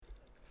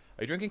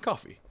Are you drinking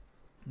coffee?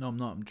 No, I'm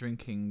not. I'm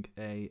drinking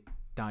a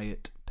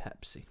Diet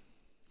Pepsi.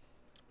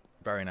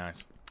 Very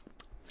nice.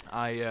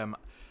 I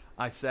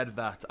said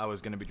that I was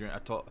going to be drinking.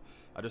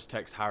 I just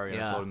text Harry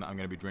and I told him that I'm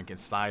going to be drinking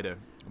cider,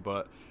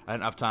 but I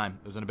didn't have time.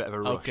 I was in a bit of a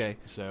rush. Okay.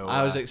 So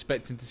I was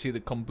expecting to see the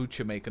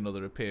kombucha make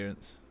another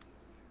appearance.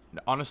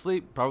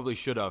 Honestly, probably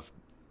should have.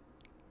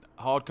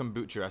 Hard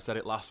kombucha. I said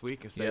it last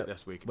week. I said it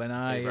this week. When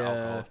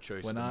alcohol of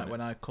choice. when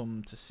I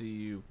come to see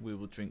you, we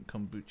will drink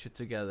kombucha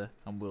together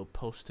and we'll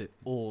post it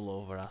all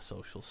over our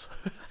socials.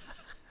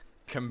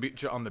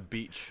 Kombucha on the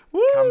beach.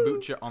 Woo!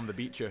 Kombucha on the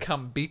beach.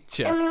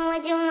 Kombucha. Tell me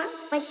what you want,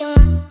 what you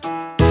want.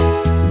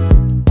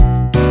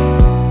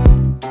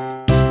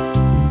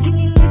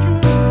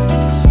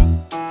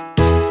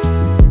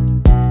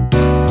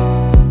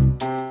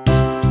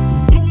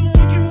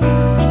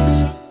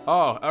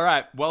 Oh, all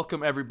right.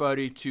 Welcome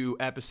everybody to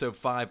episode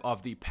 5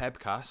 of the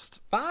Pebcast.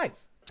 5.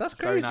 That's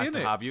Very crazy, nice isn't to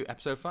it? have you.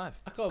 Episode 5.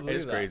 I can't believe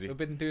It's that. crazy. We've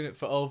been doing it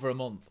for over a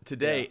month.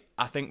 Today,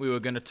 I think we were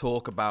going to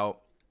talk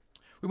about.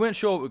 We weren't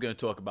sure what we were going to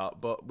talk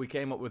about, but we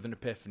came up with an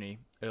epiphany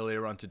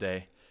earlier on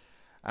today,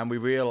 and we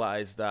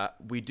realized that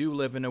we do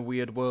live in a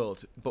weird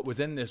world. But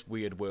within this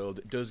weird world,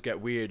 it does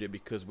get weirder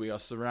because we are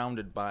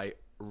surrounded by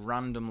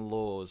random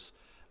laws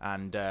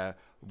and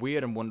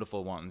weird and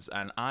wonderful ones.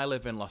 And I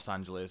live in Los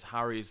Angeles.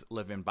 Harry's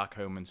living back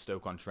home in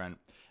Stoke-on-Trent.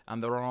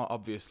 And there are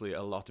obviously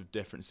a lot of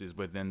differences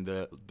within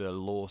the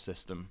law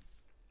system.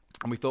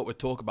 And we thought we'd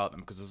talk about them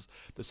because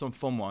there's some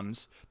fun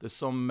ones, there's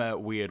some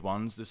weird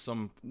ones, there's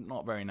some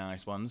not very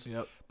nice ones.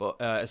 Yep.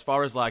 But as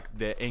far as like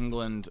the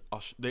England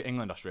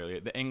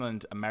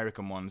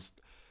American ones,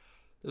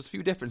 there's a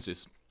few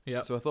differences.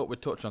 Yep. So I thought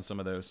we'd touch on some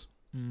of those.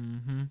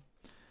 Mm-hmm.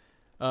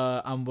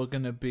 And we're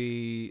going to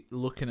be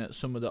looking at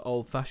some of the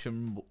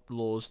old-fashioned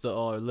laws that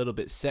are a little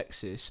bit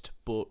sexist,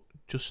 but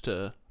just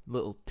a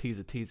little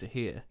teaser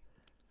here.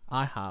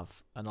 I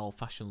have an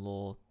old-fashioned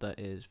law that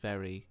is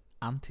very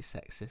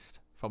anti-sexist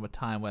from a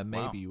time where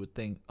maybe you would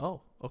think, oh,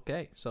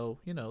 okay, so,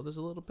 there's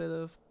a little bit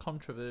of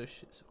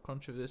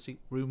controversy,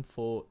 room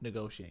for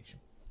negotiation.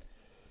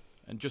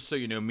 And just so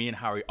you know, me and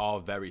Harry are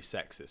very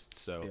sexist.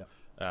 So,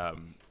 I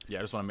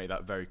just want to make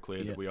that very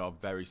clear that we are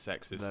very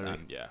sexist. Very.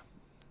 And,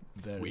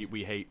 Very.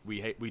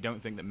 we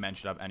don't think that men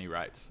should have any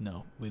rights.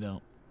 No, we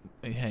don't.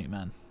 We hate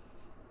men.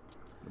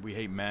 We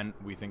hate men.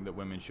 We think that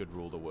women should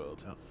rule the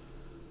world. Yep.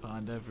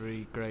 Behind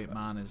every great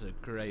man is a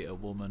greater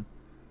woman.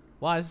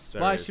 Why is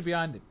she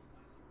behind him?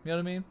 You know what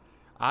I mean?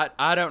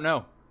 I don't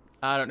know.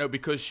 I don't know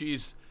because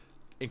she's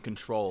in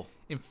control.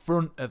 In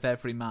front of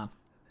every man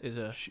is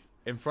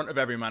In front of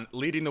every man,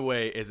 leading the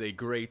way is a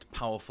great,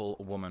 powerful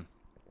woman.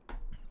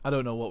 I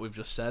don't know what we've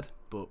just said,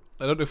 but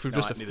I don't know if we've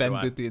just neither do I.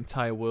 offended the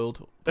entire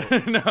world.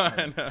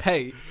 No.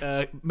 Hey,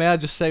 may I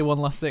just say one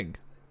last thing?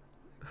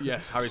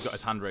 Yes, Harry's got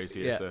his hand raised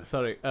here. Yeah, So.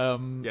 sorry.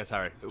 Yes,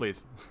 Harry,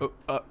 please.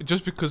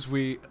 Just because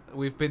we've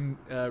been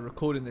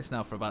recording this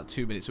now for about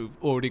 2 minutes, we've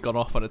already gone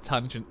off on a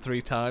tangent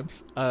 3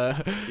 times.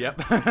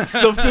 Yep.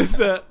 Something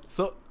that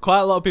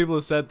quite a lot of people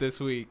have said this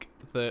week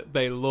that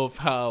they love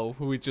how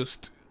we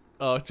just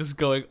are just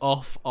going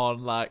off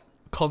on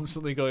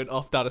constantly going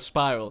off down a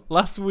spiral.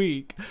 Last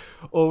week,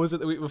 or was it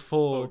the week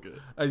before? Okay.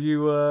 And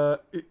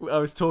I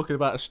was talking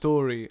about a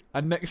story,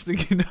 and next thing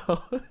you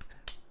know.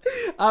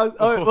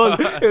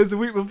 It was the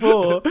week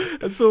before,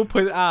 and someone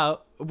pointed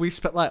out we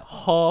spent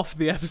half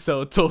the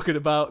episode talking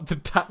about the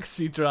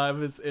taxi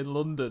drivers in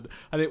London,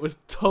 and it was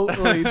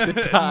totally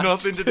detached.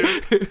 Nothing to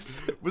do.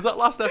 Was that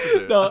last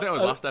episode? No, I think it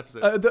was last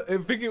episode. I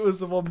think it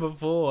was the one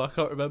before. I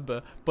can't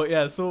remember, but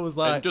yeah, someone was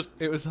like,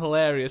 it was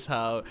hilarious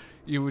how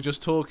you were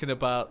just talking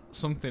about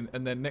something,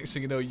 and then next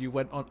thing you know, you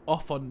went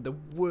off on the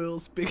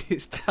world's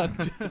biggest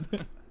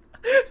tangent.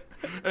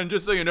 And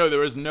just so you know,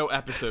 there is no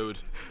episode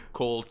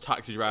called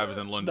Taxi Drivers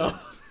in London.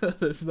 No,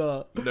 there's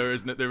not. There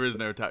is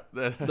no taxi.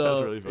 That's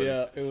No, really funny.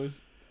 Yeah, it was.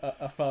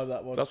 I found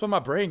that one. That's where my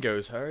brain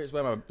goes, Harry. It's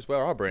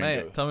where our brain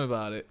Mate, goes. tell me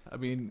about it. I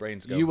mean,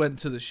 Brains go. you went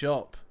to the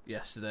shop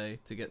yesterday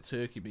to get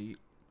turkey meat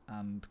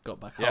and got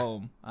back Yeah.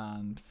 home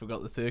and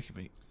forgot the turkey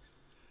meat.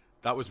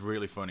 That was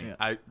really funny.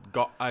 Yeah.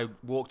 I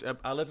walked.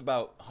 I live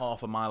about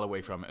half a mile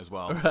away from it as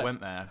well. Right.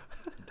 Went there.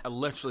 I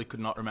literally could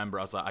not remember.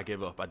 I was like, I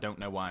give up. I don't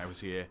know why I was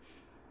here.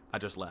 I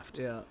just left.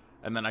 Yeah.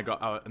 And then I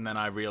got out, and then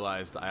I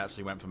realized that I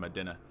actually went for my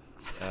dinner.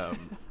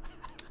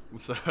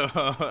 So.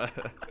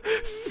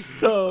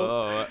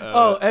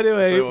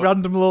 Anyway,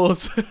 random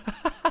laws.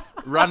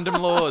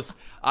 Random laws.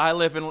 I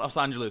live in Los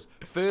Angeles.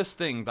 First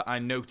thing that I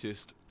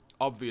noticed,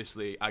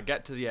 obviously, I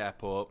get to the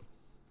airport.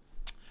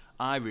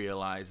 I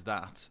realize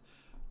that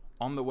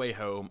on the way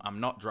home, I'm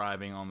not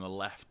driving on the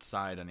left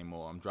side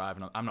anymore. I'm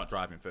not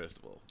driving, first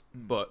of all.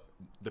 But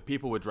the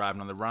people were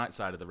driving on the right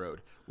side of the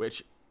road,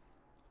 which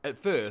at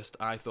first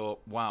I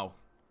thought, wow,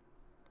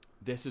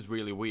 this is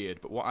really weird.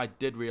 But what I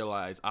did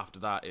realize after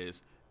that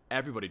is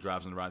everybody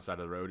drives on the right side of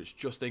the road. It's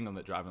just England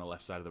that drive on the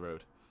left side of the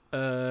road.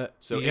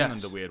 So yes.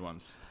 England are weird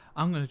ones.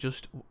 I'm going to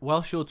just,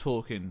 whilst you're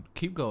talking,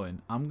 keep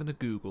going. I'm going to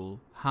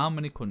Google how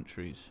many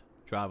countries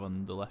drive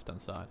on the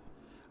left-hand side.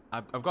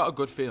 I've got a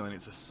good feeling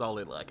it's a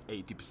solid like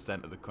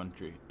 80% of the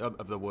country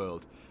of the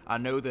world. I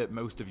know that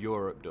most of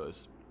Europe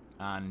does,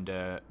 and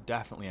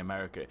definitely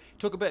America. It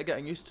took a bit of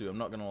getting used to. I'm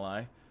not gonna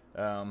lie.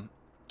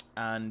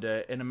 And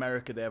in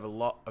America, they have a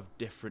lot of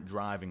different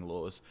driving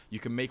laws. You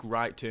can make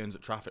right turns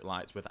at traffic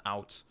lights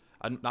without.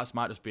 And that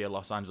might just be a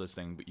Los Angeles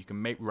thing, but you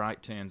can make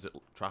right turns at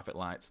traffic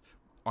lights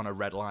on a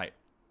red light.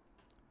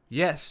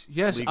 Yes,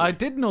 Legally. I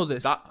did know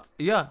this.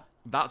 Yeah,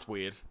 That's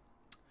weird.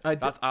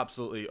 That's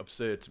absolutely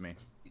absurd to me.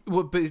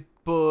 well,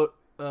 but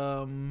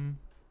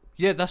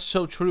yeah, that's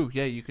so true.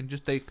 Yeah, you can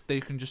just they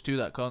can just do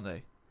that, can't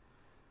they?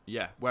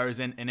 Yeah. Whereas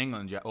in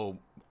England, or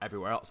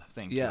everywhere else, I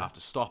think you have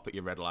to stop at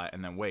your red light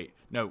and then wait.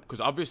 No, because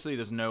obviously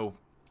as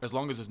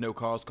long as there's no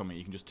cars coming,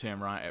 you can just turn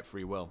right at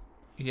free will.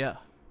 Yeah.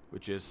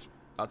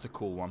 That's a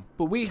cool one.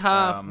 But we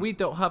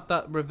don't have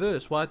that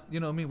reverse. Why? You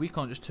know what I mean? We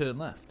can't just turn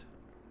left.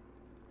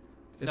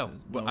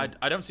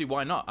 I don't see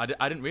why not.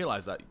 I didn't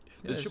realize that.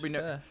 There should be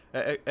no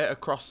at a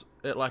cross,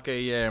 at like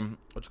a what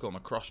do you call them?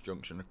 A cross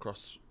junction, a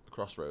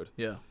crossroad.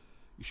 Yeah.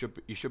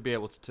 You should be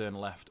able to turn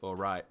left or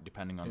right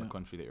depending on the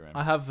country that you're in.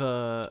 I have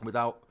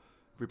without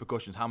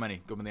repercussions. How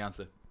many? Give me the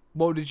answer.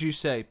 What did you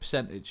say?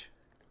 Percentage?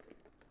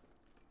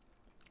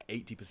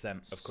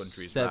 80% of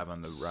countries drive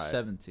on the right.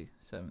 70.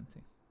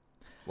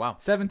 Wow.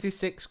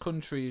 76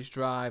 countries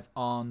drive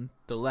on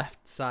the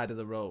left side of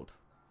the road.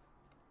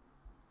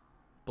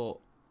 But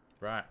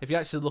right, if you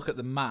actually look at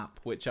the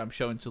map, which I'm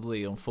showing to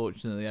Lee,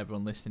 unfortunately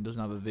everyone listening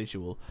doesn't have a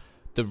visual,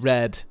 the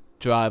red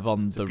drive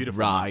on the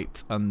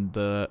right and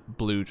the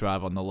blue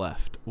drive on the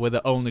left. We're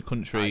the only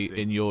country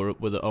in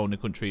Europe, we're the only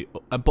country...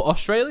 But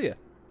Australia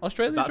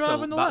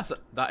drive on the left.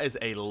 That is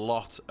a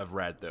lot of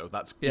red, though.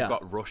 You've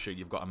got Russia,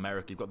 you've got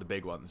America, you've got the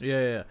big ones.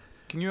 Yeah.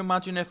 Can you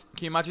imagine if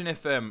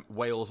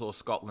Wales or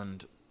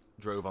Scotland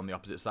drove on the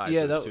opposite side?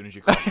 Yeah, so as soon as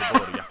you cross the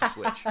border, you have to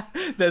switch.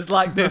 There's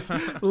like this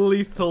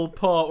lethal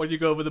part when you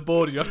go over the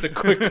border. You have to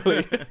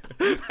quickly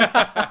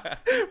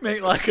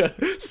make like a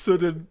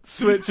sudden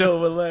switch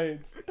over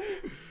lanes.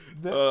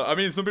 I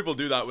mean, some people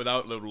do that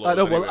without the laws. I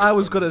know. Well, I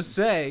was gonna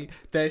say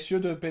there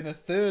should have been a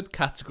third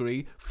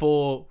category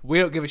for we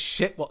don't give a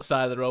shit what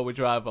side of the road we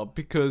drive on,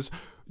 because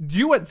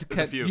you went to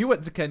Kenya. You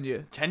went to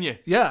Kenya. Kenya.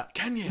 Yeah.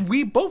 Kenya.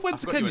 We both went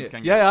to Kenya.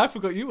 Yeah, I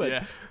forgot you went.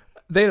 Yeah.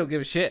 They don't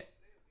give a shit.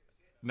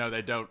 No,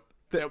 they don't.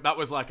 That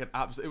was like it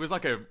was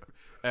like a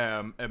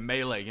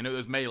melee. You know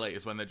those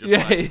melees when they're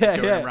just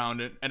going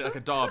around and like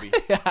a derby.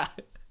 Yeah.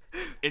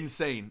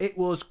 Insane. It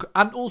was,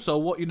 and also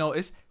what you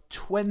notice,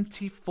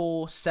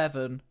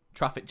 24/7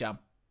 traffic jam.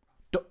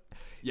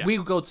 Yeah. We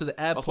go to the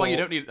airport. That's why you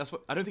don't need.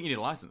 I don't think you need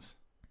a license.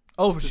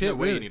 Oh, for there's shit! No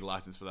way really? you need a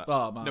license for that.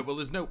 Oh man. No, well,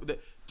 there's no.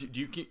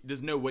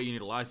 There's no way you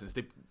need a license.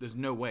 There's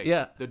no way.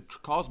 Yeah. The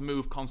cars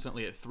move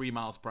constantly at 3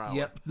 miles per hour.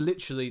 Yep,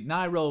 literally.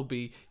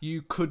 Nairobi,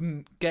 you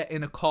couldn't get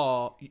in a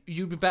car.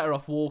 You'd be better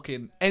off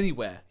walking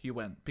anywhere you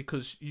went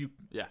because you.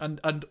 Yeah.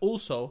 And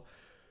also,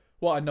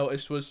 what I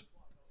noticed was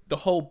the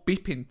whole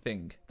beeping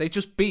thing. They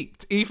just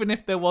beeped, even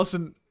if there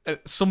wasn't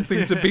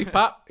something to beep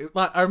at.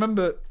 Like I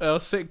remember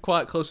sitting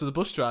quite close to the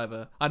bus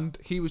driver, and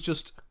he was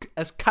just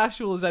as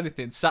casual as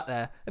anything, sat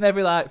there, and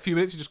every few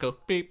minutes you just go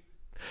beep,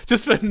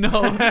 just for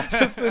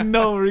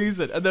no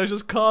reason, and there was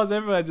just cars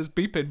everywhere just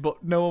beeping,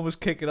 but no one was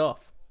kicking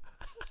off.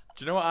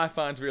 Do you know what I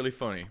find really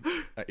funny?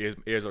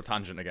 Here's a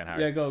tangent again,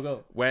 Harry. Yeah,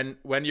 go. When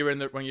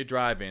you're when you're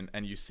driving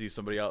and you see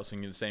somebody else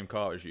in the same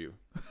car as you,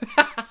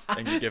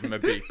 and you give them a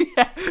beep.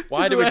 Yeah,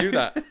 why do we do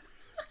that?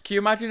 Can you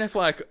imagine if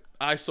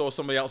I saw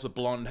somebody else with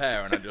blonde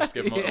hair and I just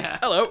give them a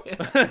hello?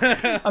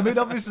 I mean,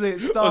 obviously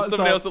it starts. Or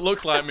somebody else that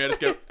looks like me, I just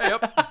go, hey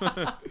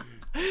up.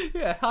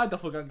 Yeah, hi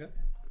doppelganger.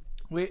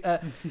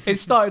 It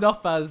started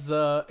off as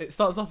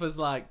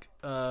like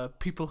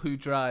people who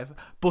drive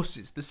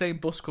buses, the same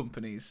bus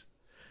companies.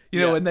 You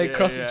know, when they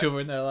cross each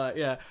other and they're like,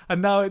 yeah.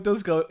 And now it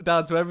does go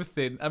down to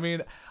everything. I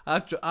mean,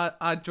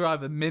 I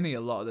drive a Mini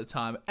a lot of the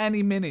time.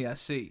 Any Mini I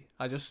see,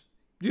 I just,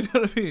 you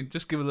know what I mean?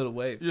 Just give a little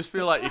wave. You just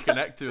feel like you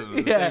connect to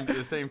them,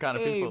 the same kind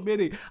of people.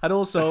 Mini. And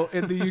also,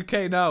 in the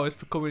UK now, it's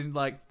becoming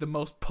like the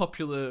most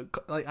popular.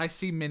 Like, I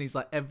see Minis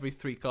like every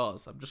 3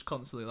 cars. I'm just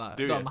constantly like,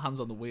 I've got my hands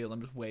on the wheel.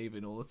 I'm just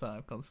waving all the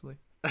time, constantly.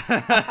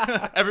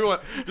 Everyone,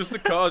 just the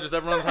car, just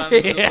everyone's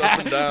hands just up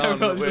and down.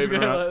 Everyone's just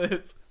going like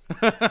this.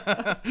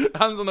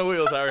 Hands on the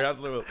wheels, Harry. Hands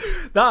on the wheels.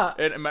 That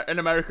in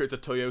America, it's a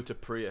Toyota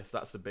Prius.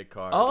 That's the big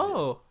car.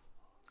 Oh,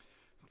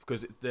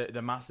 because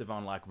they're massive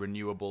on like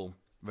renewable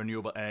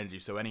energy.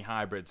 So any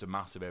hybrids are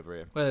massive over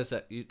here. Wait a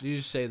sec. You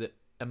just say that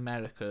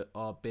America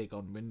are big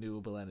on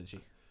renewable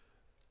energy.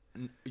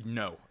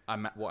 No,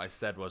 what I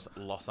said was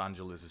Los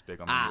Angeles is big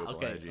on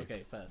renewable energy.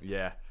 Okay, fair.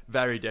 Yeah,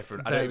 very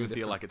different. I don't even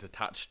feel like it's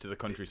attached to the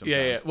country sometimes.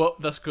 Yeah. Well,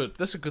 that's good.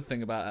 That's a good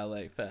thing about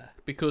LA, fair.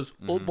 Because,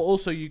 but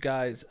also you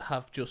guys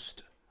have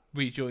just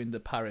rejoined the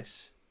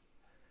Paris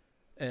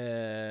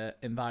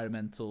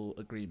Environmental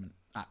Agreement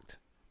Act.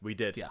 We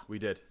did. Yeah. We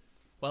did.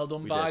 Well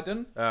done,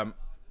 Biden.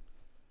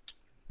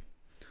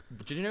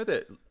 Did you know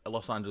that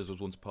Los Angeles was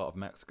once part of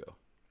Mexico?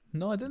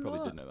 No, I didn't know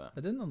that. Didn't know that. I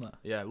didn't know that.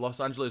 Yeah,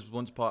 Los Angeles was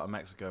once part of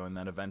Mexico, and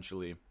then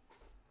eventually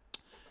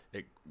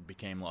it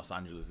became Los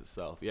Angeles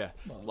itself. Yeah,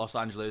 Well- Los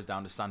Angeles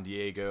down to San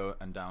Diego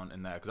and down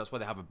in there because that's where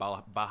they have a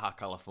Baja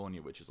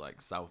California, which is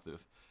like south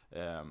of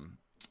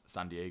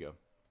San Diego.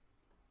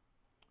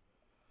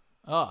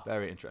 Ah,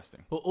 Very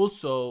interesting. but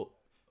also,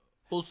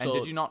 And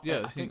did you not? Yeah,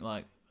 I I think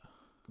like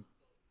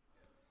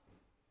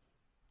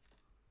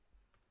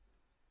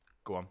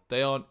Go on.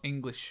 they aren't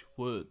English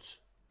words.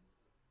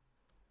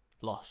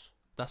 Los.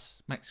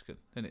 That's Mexican,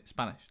 isn't it?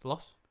 Spanish.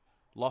 Los.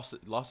 Los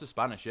is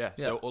Spanish, yeah.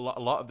 Yeah. So a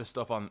lot of the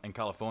stuff in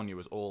California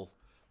was all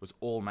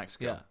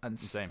Mexico. Yeah, and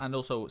Insane. and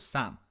also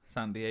San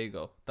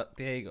Diego.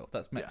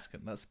 That's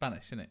Mexican. That's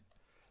Spanish, isn't it?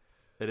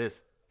 It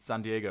is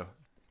San Diego.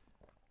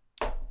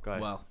 Go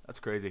ahead. Wow. That's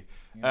crazy.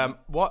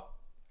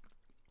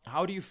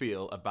 How do you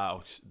feel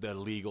about the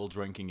legal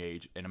drinking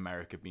age in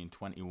America being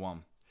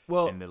 21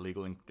 Well, and the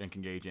legal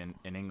drinking age in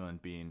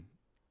England being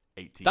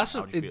 18? That's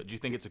How do you feel? Do you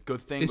think it's a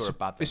good thing or a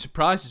bad thing? It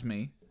surprises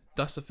me.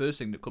 That's the first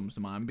thing that comes to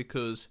mind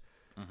because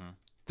Mm-hmm.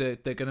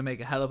 they're going to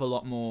make a hell of a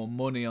lot more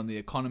money on the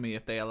economy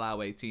if they allow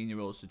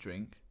 18-year-olds to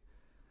drink.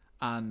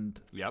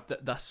 And Yep.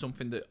 that's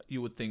something that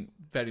you would think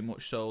very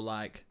much so.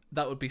 Like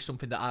that would be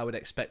something that I would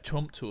expect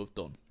Trump to have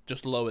done.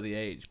 Just lower the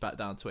age back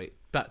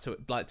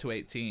to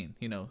 18.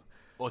 You know.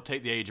 Or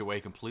take the age away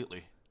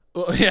completely.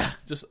 Well, yeah,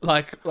 just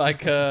like I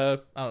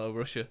don't know,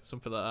 Russia,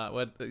 something like that,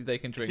 where they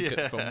can drink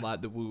Yeah. it from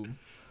like the womb.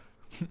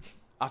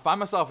 I find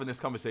myself in this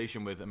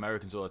conversation with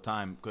Americans all the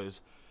time because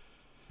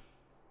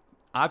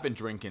I've been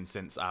drinking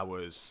since I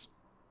was,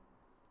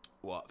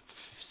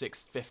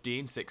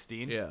 15,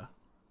 16? Yeah,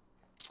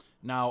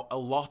 Now, a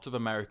lot of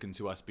Americans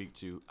who I speak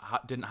to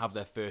didn't have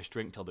their first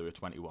drink till they were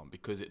 21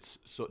 because it's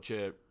such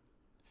a...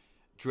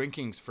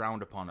 Drinking's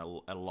frowned upon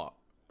a lot,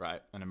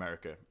 right, in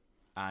America.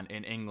 And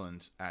in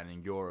England and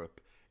in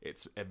Europe,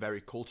 it's a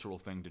very cultural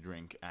thing to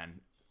drink. And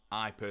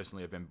I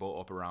personally have been brought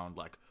up around,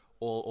 like,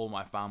 all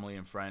my family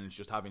and friends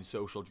just having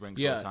social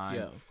drinks all the time.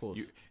 yeah, of course.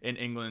 In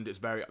England, it's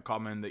very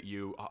common that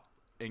you,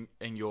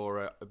 in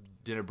your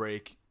dinner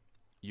break,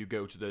 you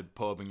go to the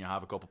pub and you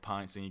have a couple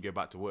pints and you go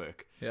back to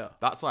work. Yeah.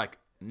 That's, like,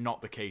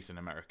 not the case in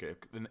America.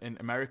 In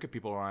America,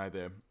 people are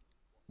either,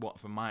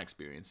 from my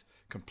experience,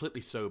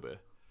 completely sober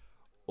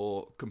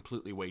or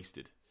completely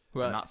wasted.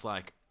 Right. And that's,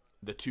 like,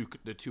 the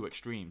two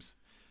extremes.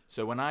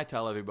 So when I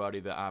tell everybody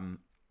that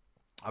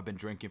I've been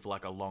drinking for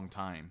like a long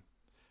time,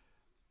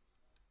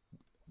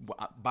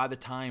 by the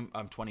time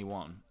I'm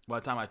 21, by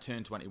the time I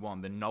turned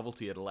 21, the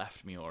novelty had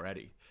left me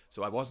already.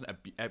 So I wasn't.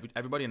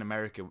 Everybody in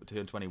America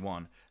turned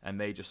 21 and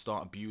they just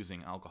start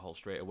abusing alcohol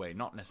straight away.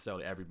 Not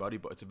necessarily everybody,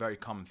 but it's a very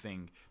common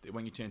thing that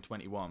when you turn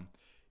 21,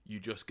 you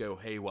just go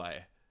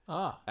haywire.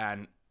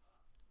 And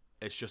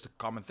it's just a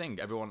common thing.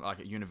 Everyone, like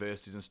at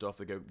universities and stuff,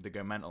 they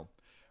go mental.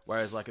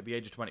 Whereas, like, at the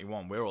age of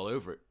 21, we're all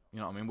over it. You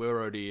know what I mean? We're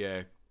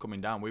already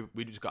coming down.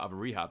 We just got to have a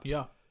rehab.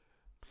 Yeah.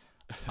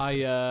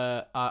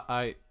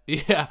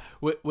 Yeah,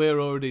 we're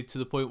already to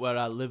the point where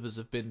our livers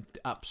have been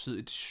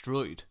absolutely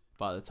destroyed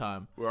by the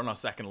time. We're on our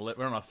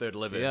third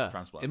liver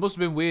transplant. It must have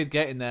been weird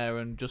getting there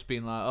and just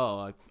being like,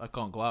 oh, I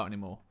can't go out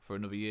anymore for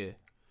another year.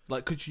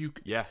 Like, could you?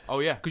 Yeah. Oh,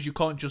 yeah. Because you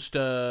can't just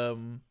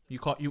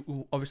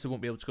you obviously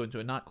won't be able to go into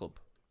a nightclub,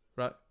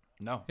 right?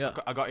 No. Yeah.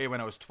 I got here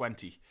when I was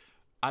 20.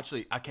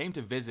 Actually, I came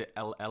to visit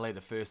LA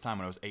the first time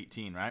when I was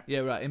 18, right? Yeah,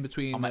 right. In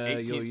between On my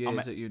 18th your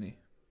years at uni.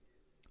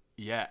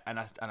 Yeah, and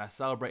I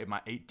celebrated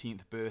my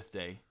 18th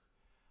birthday.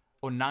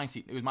 Or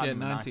 19th. It was my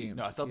 19th.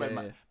 No, I celebrated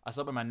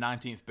my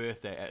 19th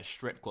birthday at a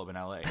strip club in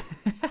LA.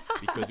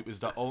 Because it was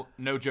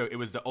no joke, it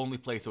was the only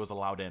place I was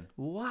allowed in.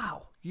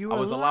 Wow. I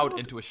was allowed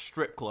into a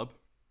strip club,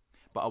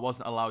 but I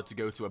wasn't allowed to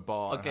go to a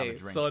bar and have a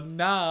drink. So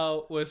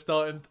now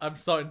I'm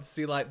starting to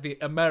see like the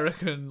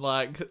American the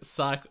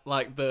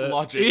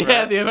logic. Yeah,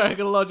 right? the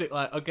American logic.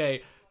 Like,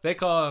 okay, they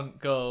can't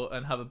go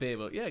and have a beer,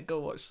 but yeah,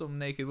 go watch some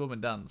naked woman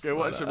dance. Go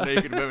watch some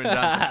naked women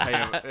dance. And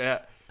pay them.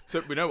 Yeah.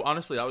 So,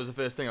 honestly, that was the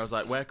first thing. I was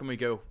like, where can we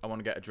go? I want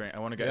to get a drink. I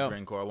want to get a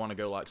drink, or I want to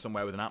go like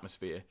somewhere with an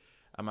atmosphere.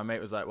 And my mate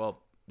was like,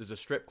 well, there's a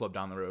strip club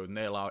down the road, and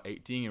they allow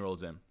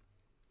 18-year-olds in.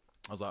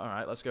 I was like, all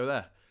right, let's go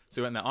there.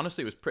 So we went there.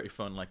 Honestly, it was pretty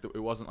fun. Like, it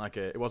wasn't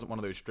one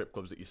of those strip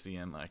clubs that you see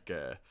in like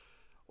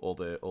all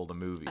the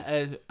movies.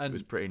 It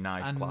was pretty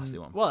nice, classy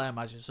one. Well, I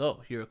imagine so.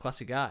 You're a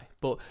classy guy.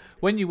 But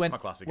when you went,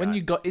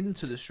 you got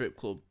into the strip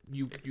club,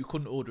 you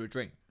couldn't order a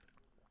drink.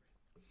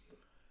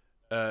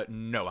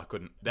 No, I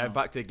couldn't. In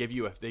fact, they give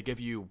you. In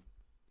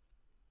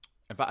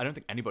fact, I don't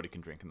think anybody can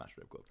drink in that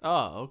strip club.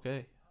 Oh,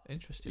 okay.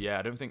 Interesting.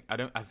 Yeah,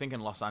 I think in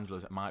Los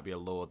Angeles it might be a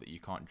law that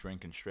you can't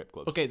drink in strip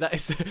clubs. Okay,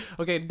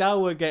 okay. Now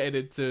we're getting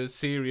into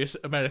serious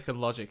American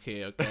logic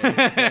here.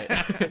 Okay,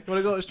 you want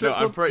to go to a strip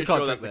club? I'm pretty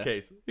sure that's the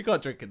case. You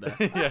can't drink in there.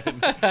 Yeah.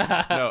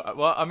 No.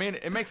 Well, I mean,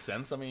 it makes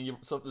sense. I mean,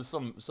 there's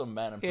some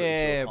men I'm pretty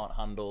sure can't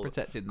handle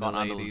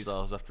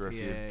themselves after a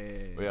few.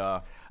 Yeah. We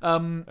are.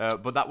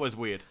 But that was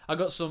weird. I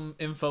got some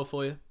info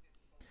for you.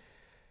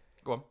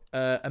 Go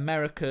on.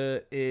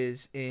 America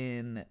is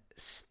in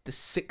the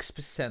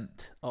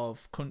 6%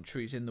 of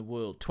countries in the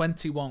world.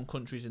 21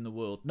 countries in the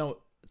world. No,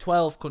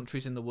 12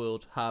 countries in the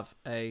world have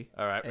a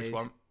All right, which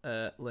one?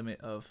 Limit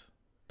of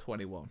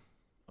 21.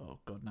 Oh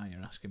God, now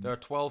you're asking me. There are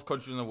 12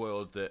 countries in the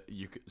world that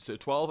you could. So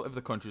 12 of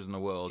the countries in the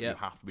world, Yep. you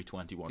have to be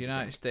 21. The to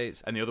United drink.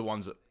 States. And the other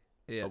ones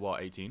Yeah. are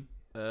what, 18?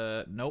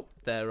 Nope.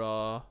 There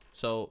are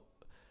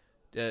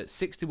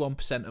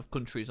 61% of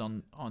countries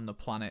on the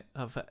planet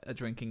have a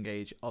drinking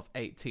age of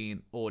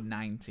 18 or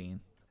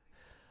 19.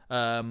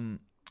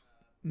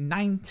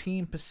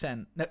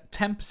 19%, no,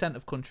 10%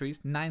 of countries,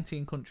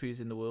 19 countries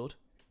in the world,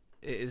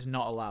 it is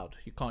not allowed.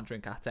 You can't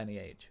drink at any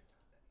age.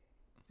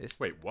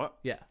 Wait, what?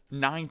 Yeah.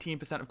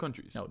 19% of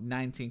countries? No,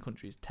 19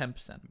 countries,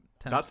 10%.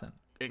 10%. That's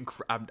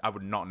I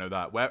would not know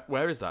that.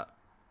 Where is that?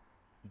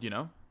 Do you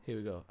know? Here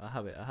we go. I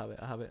have it.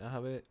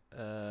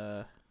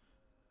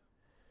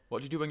 What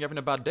do you do when you're having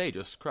a bad day?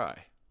 Just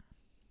cry?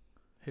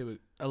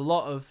 A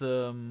lot of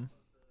them.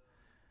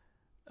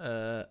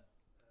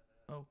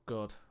 Oh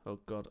God.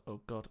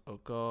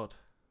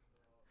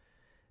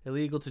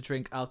 Illegal to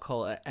drink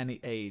alcohol at any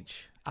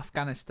age.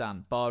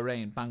 Afghanistan,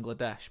 Bahrain,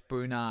 Bangladesh,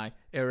 Brunei,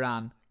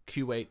 Iran,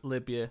 Kuwait,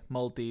 Libya,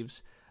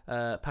 Maldives,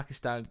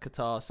 Pakistan,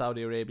 Qatar,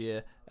 Saudi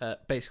Arabia,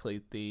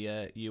 basically the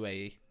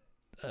UAE,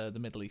 the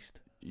Middle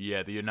East.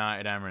 Yeah, the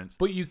United Emirates.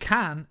 But you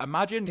can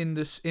Imagine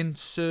in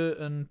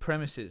certain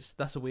premises.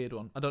 That's a weird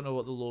one. I don't know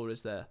what the law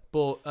is there,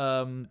 but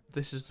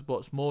this is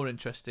what's more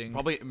interesting.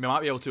 probably you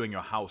might be able to in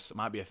your house. It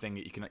might be a thing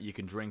that you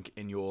can drink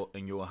in your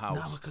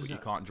house, because but you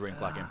can't drink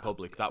like in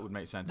public. That would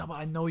make sense. No, but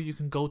I know you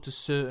can go to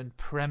certain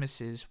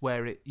premises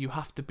where you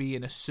have to be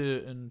in a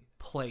certain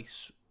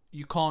place.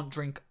 You can't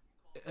drink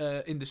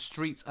in the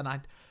streets, and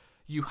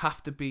you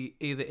have to be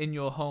either in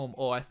your home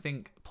or I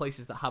think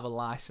places that have a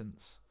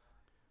license.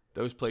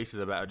 Those places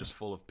are better just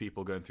full of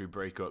people going through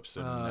breakups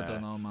and I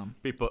don't know, man.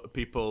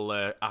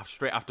 People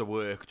straight after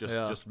work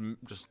just.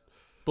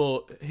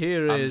 But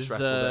here Having a is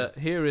stressful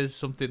here is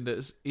something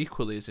that's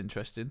equally as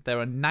interesting. There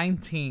are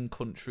 19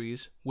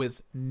 countries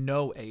with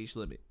no age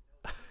limit.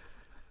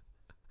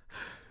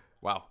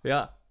 Wow.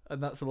 Yeah,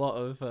 and that's a lot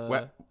of.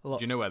 Do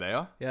you know where they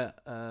are? Yeah,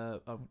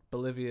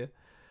 Bolivia,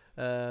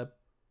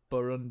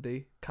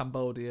 Burundi,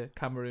 Cambodia,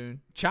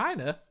 Cameroon,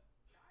 China.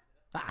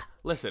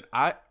 Listen,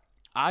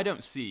 I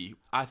don't see.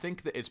 I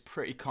think that it's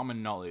pretty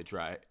common knowledge,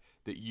 right,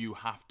 that you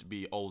have to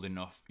be old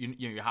enough.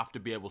 You have to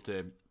be able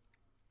to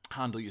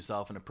handle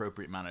yourself in an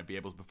appropriate manner, be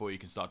able before you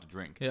can start to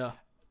drink. Yeah.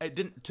 It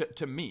didn't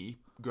to me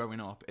growing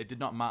up. It did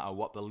not matter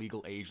what the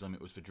legal age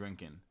limit was for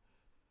drinking,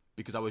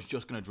 because I was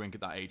just gonna drink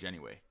at that age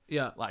anyway.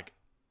 Yeah. Like,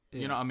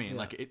 Yeah, you know what I mean? yeah.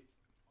 Like it.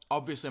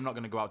 Obviously, I'm not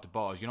going to go out to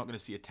bars. You're not going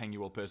to see a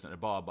 10-year-old person at a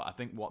bar. But I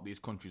think what these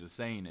countries are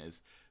saying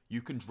is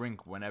you can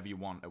drink whenever you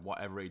want, at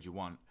whatever age you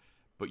want,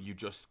 but you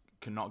just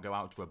cannot go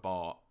out to a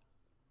bar.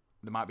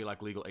 There might be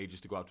like legal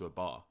ages to go out to a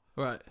bar,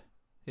 Right.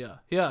 Yeah.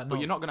 Yeah. No. but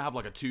you're not going to have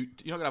like a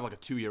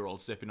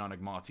 2-year-old sipping on a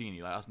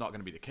martini. Like that's not going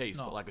to be the case.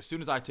 No. But like as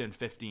soon as I turned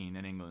 15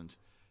 in England,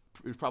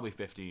 it was probably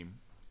 15,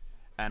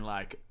 and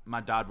like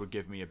my dad would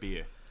give me a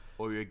beer,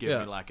 or he would give Yeah.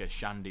 me like a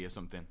shandy or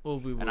something, Well,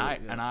 we would,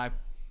 and yeah.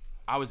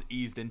 I was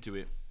eased into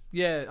it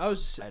Yeah, I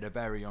was at a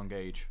very young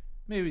age.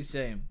 maybe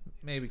same,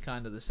 maybe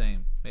kind of the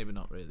same, maybe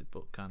not really,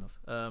 but kind of.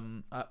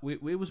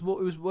 It was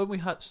when we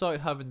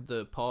started having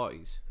the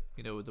parties,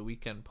 the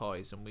weekend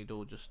parties, and we'd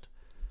all just,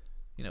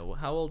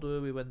 how old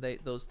were we when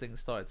those things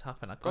started to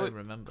happen? I can't even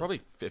remember.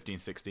 Probably 15,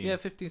 16. Yeah,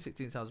 15,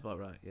 16 sounds about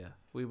right. Yeah,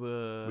 we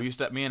were. We used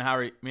to. Me and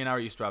Harry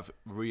used to have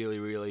really,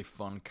 really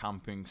fun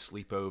camping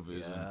sleepovers,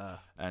 Yeah.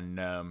 and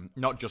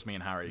not just me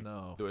and Harry.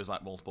 No. There was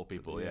like multiple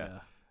people. Yeah.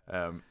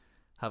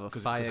 Have a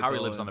Because fire. Harry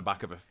lives going. on the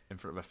back of in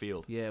front of a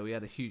field. Yeah, we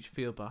had a huge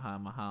field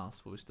behind my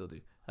house, but we still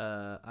do.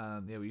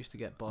 And yeah, we used to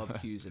get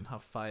barbecues and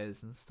have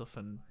fires and stuff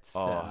and sit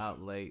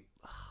out late.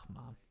 Oh,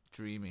 man,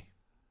 dreamy.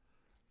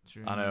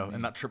 I know.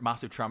 And that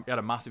massive you had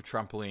a massive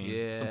trampoline.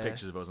 Yeah. Some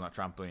pictures of us on that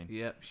trampoline.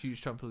 Yep,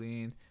 huge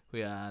trampoline.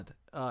 We had.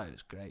 Oh, it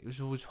was great. It was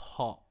always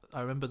hot.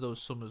 I remember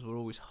those summers were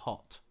always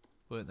hot,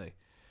 weren't they?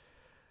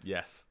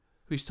 Yes.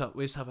 We used to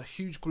have a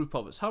huge group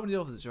of us. How many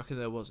of us do you reckon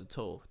there was at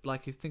all?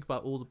 Like, if you think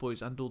about all the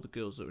boys and all the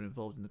girls that were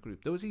involved in the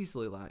group, there was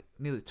easily like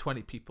nearly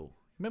 20 people.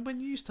 Remember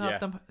when you used to have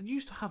them? You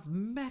used to have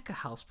mega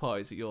house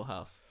parties at your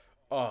house.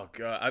 Oh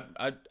god,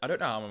 I don't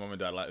know how my mum and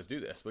dad let us do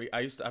this. But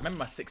I remember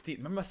my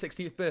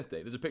 16th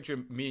birthday. There's a picture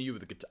of me and you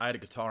with I had a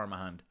guitar in my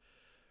hand.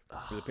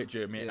 There's a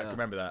picture of me. Yeah. I can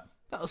remember that.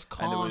 That was And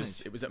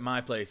carnage. it was at my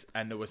place,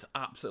 and there was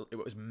it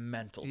was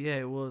mental. Yeah,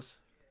 it was.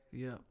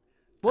 Yeah.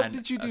 What And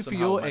did you do for somehow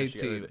your I managed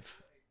to get rid of 18th?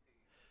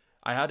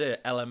 I had a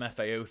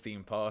LMFAO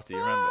themed party.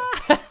 Remember?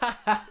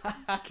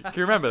 Can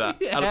you remember that?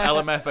 Yeah.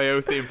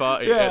 LMFAO themed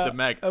party Yeah. at the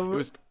Meg. It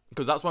was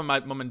because that's when my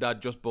mum and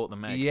dad just bought the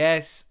Meg.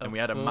 Yes, And we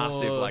had a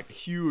massive, like, course.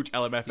 huge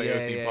LMFAO Yeah,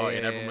 themed yeah, party, yeah,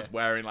 and everyone yeah. was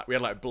wearing we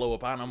had blow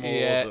up animals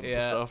Yeah, and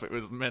yeah. stuff. It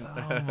was mint.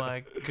 Oh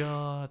my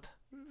god,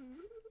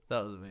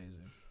 that was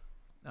amazing.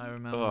 I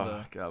remember.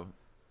 Oh god.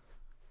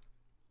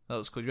 That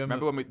was cool. You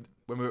Remember when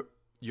we were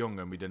young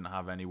and we didn't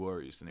have any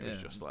worries, and it was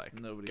Yeah, just like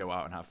nobody- go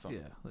out and have fun.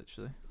 Yeah,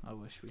 literally. I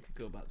wish we could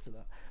go back to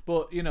that.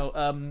 But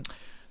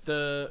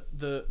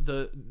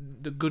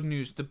the good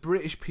news. The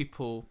British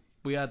people.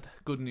 We had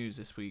good news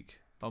this week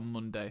on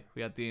Monday.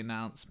 We had the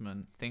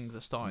announcement. Things are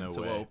starting No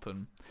to way.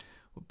 open.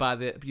 By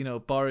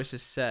the Boris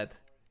has said.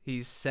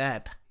 He's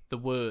said the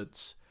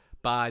words.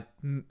 by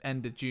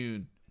end of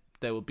June,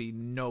 there will be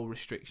no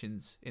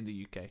restrictions in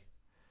the UK.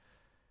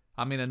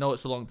 I mean, I know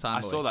it's a long time I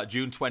away. saw that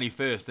June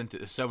 21st, didn't it?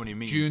 There's so many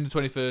memes. June the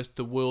 21st,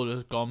 the world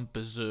has gone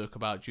berserk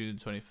about June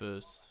the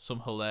 21st.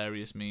 Some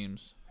hilarious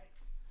memes.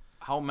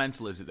 How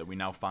mental is it that we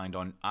now find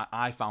on...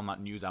 I found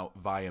that news out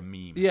via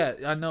meme. Yeah,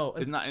 I know.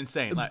 Isn't that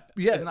insane? Like,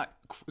 yeah. Isn't that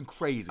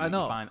crazy? I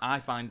know. I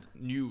find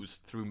news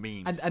through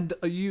memes. And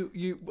are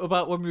you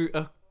about when we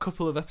a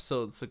couple of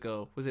episodes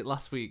ago, was it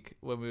last week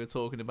when we were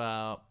talking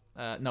about?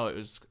 No, it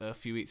was a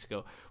few weeks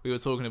ago. We were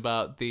talking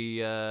about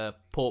the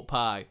pork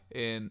pie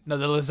the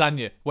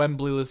lasagna,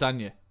 Wembley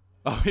lasagna.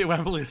 Oh, yeah,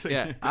 Wembley.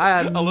 Yeah,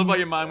 I love how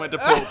your mind went to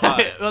pork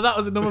pie. Well, that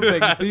was another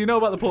thing. Do you know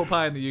about the pork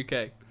pie in the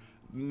UK?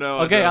 No.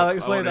 Okay, I'll I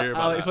explain wanna that. hear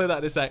about I'll explain that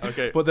in a sec.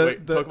 Okay, but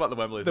talk about the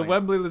Wembley The thing.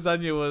 Wembley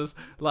lasagna was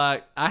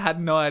like I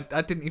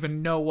didn't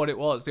even know what it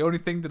was. The only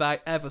thing that I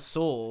ever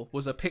saw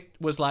was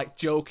was like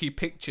jokey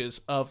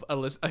pictures of a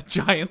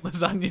giant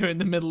lasagna in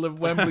the middle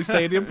of Wembley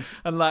Stadium,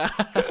 and like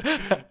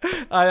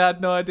I had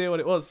no idea what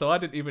it was, so I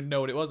didn't even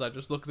know what it was. I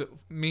just looked at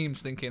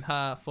memes thinking,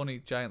 "Ha,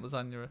 funny giant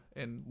lasagna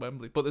in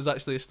Wembley." But there's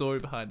actually a story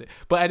behind it.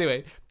 But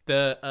anyway,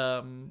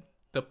 the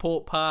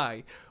pork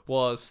pie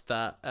was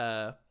that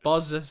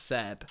Bozza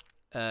said.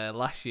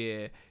 Last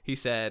year, he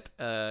said,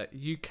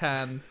 you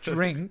can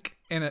drink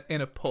in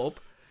a pub.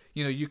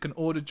 You know, you can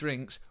order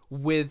drinks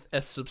with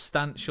a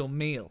substantial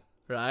meal,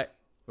 right?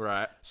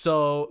 Right.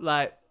 So,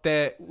 like,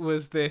 there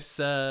was this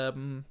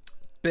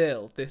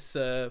bill, this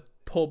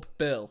pub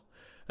bill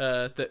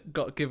that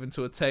got given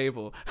to a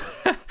table,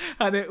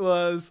 and it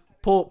was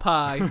pork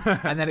pie,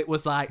 and then it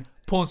was like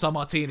porn star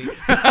martini,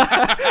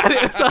 and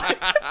it was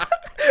like,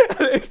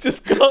 and it's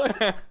just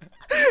got.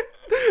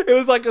 It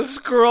was like a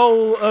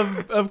scroll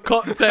of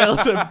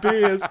cocktails and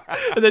beers,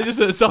 and then just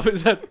at the top it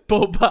said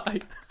pork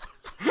pie.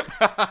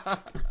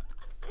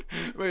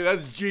 Wait,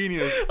 that's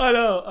genius. I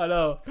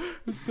know.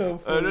 It's so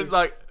funny. And it's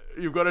like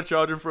you've got to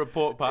charge him for a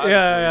pork pie.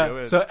 Yeah. before you go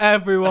in. So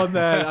everyone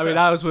there. I mean,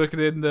 I was working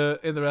in the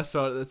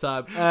restaurant at the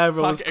time.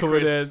 Everyone was Packet of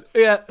coming in. crisps.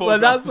 Yeah, Pork well,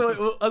 that's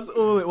pie. that's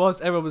all it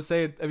was. Everyone was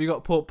saying, "Have you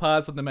got pork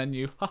pies on the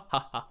menu?" Ha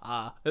ha ha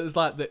ha. It was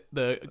like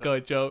the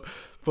going joke,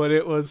 but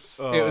it was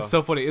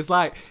so funny. It's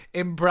like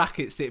in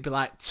brackets, it'd be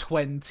like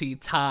 20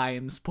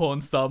 times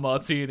porn star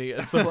martini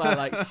and stuff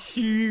like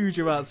huge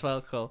amounts of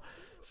alcohol.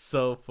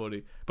 So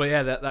funny. But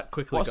yeah, that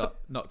quickly got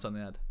knocked on the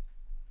head.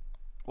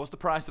 What's the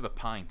price of a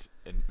pint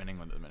in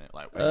England at the minute?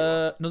 Like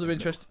Another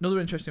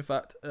interesting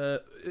fact.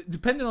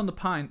 Depending on the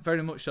pint,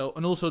 very much so,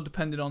 and also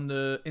depending on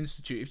the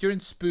institute. If you're in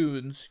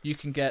Spoons, you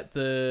can get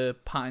the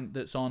pint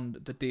that's on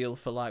the deal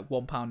for like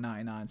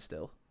 £1.99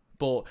 still.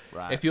 But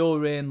Right. if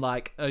you're in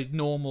like a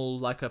normal,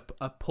 like a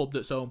pub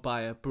that's owned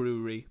by a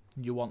brewery,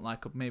 you want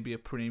like maybe a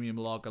premium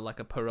lager, like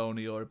a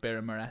Peroni or a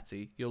Birra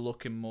Moretti, you're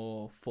looking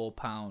more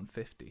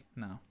 £4.50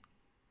 now.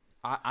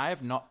 I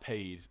have not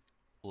paid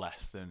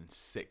less than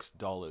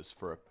 $6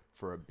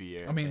 for a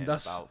beer. I mean, in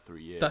that's about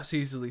 3 years. That's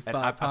easily And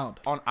 £5.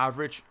 on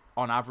average,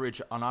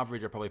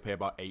 I probably pay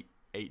about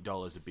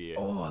 $8 a beer.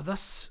 Oh,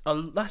 that's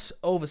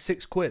over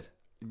 £6.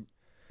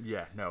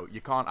 Yeah, no,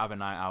 you can't have a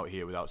night out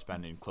here without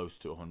spending close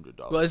to $100.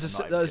 Well,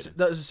 that's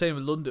the same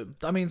with London.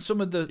 I mean, some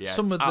of the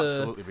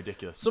absolutely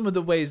ridiculous. Some of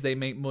the ways they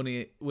make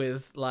money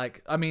with,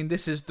 like, I mean,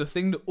 this is the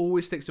thing that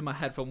always sticks in my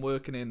head from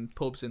working in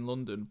pubs in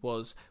London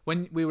was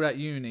when we were at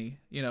uni,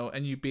 you know,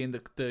 and you'd be in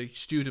the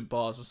student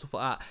bars and stuff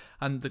like that,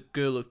 and the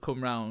girl would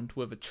come round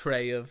with a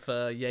tray of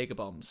Jaeger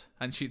bombs,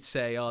 and she'd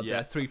say, "Oh, Yeah.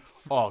 they're three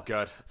Oh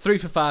god. for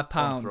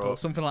 £5 throat. or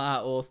something like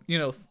that," or you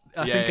know,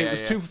 I Yeah, think it yeah,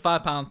 was yeah. 2 for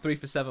 £5, 3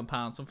 for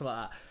 £7, something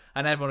like that.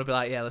 And everyone would be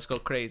like, "Yeah, let's go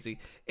crazy."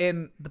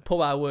 In the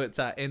pub I worked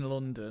at in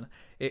London,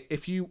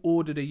 if you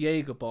ordered a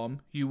Jaeger bomb,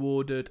 you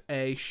ordered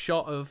a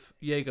shot of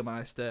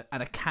Jägermeister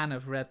and a can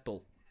of Red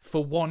Bull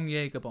for one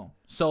Jaeger bomb.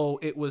 So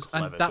it was,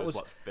 Clever. and that So was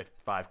it's,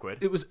 what, £5?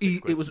 it was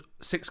 £6? it was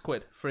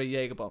 £6 for a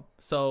Jaeger bomb.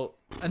 So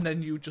and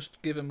then you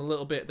just give them a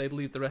little bit. They'd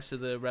leave the rest of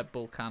the Red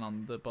Bull can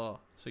on the bar.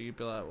 So you'd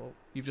be like, "Well,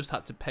 you've just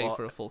had to pay Well,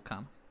 for a full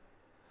can."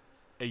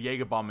 A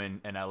Jaeger bomb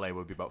in LA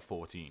would be about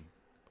 14.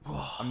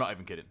 I'm not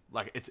even kidding.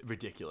 Like, it's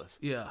ridiculous.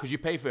 Yeah. Because you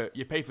pay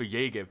for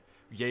Jaeger.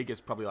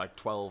 Jaeger's probably like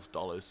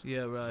 $12.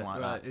 Yeah, right, something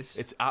like right. that.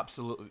 It's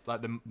absolutely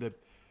like the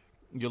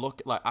you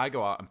look like I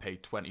go out and pay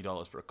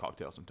 $20 for a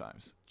cocktail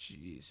sometimes.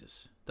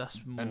 Jesus,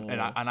 that's more.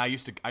 And I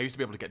used to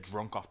be able to get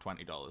drunk off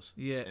 $20.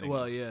 Yeah, in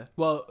well, England. yeah.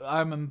 Well, I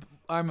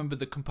remember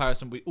the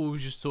comparison. We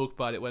always used to talk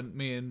about it when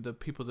me and the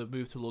people that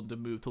moved to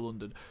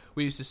London.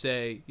 We used to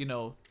say, you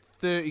know,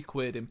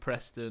 £30 in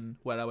Preston,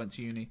 where I went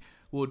to uni,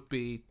 would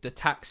be the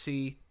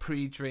taxi,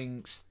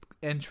 pre-drinks,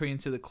 entry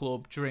into the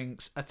club,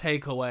 drinks, a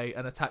takeaway,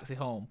 and a taxi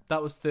home.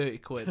 That was £30.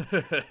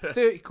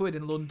 £30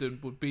 in London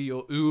would be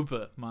your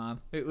Uber, man.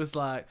 It was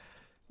like...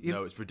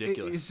 It's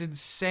ridiculous. It's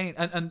insane,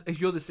 and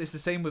it's the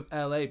same with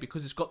LA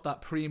because it's got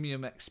that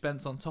premium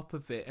expense on top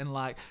of it, and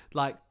like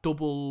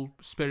double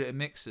spirited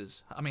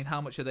mixers. I mean,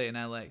 how much are they in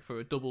LA for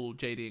a double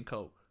JD and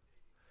Coke?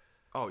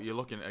 Oh, you're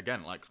looking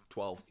again like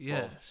 12,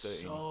 Yeah,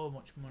 13. so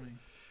much money.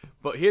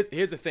 But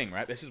here's the thing,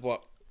 right? This is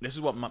what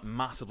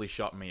massively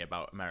shocked me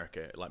about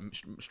America. Like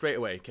straight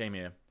away came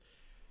here.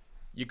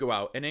 you go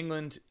out in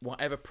England,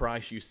 whatever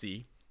price you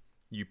see,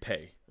 you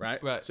pay,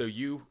 right? Right. So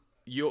you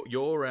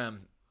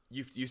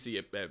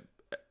see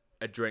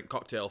a drink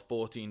cocktail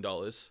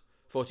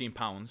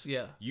 £14.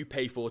 Yeah. You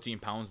pay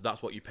 £14.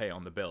 That's what you pay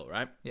on the bill,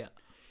 right? Yeah.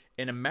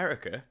 In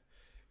America,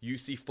 you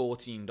see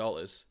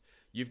 $14.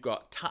 You've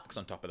got tax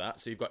on top of that,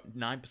 so you've got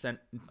 9%,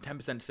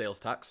 10% sales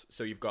tax.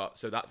 So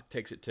that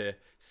takes it to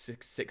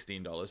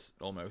 $16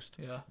 almost.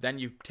 Yeah. Then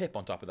you tip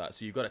on top of that,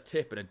 so you've got to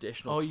tip an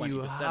additional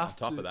 20% on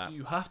top of that.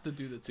 You have to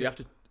do the tip. So you have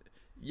to,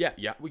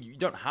 yeah. Well, you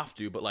don't have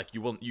to, but like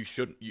you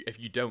shouldn't. If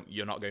you don't,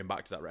 you're not going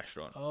back to that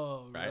restaurant.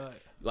 Oh, right.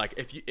 Like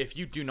if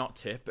you do not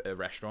tip at a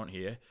restaurant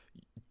here,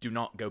 do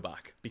not go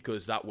back,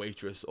 because that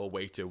waitress or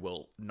waiter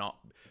will not,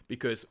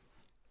 because.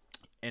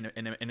 In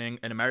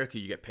America,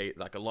 you get paid,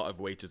 like a lot of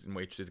waiters and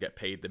waitresses get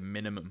paid the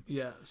minimum.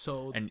 Yeah.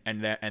 So and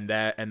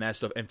their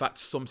stuff. In fact,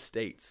 some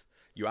states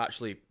you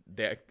actually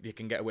they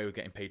can get away with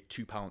getting paid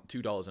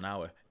 $2 an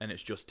hour, and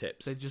it's just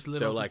tips. they just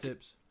live off the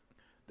tips.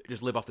 They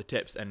just live off the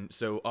tips, and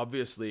so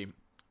obviously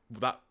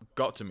that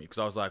got to me, because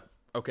I was like,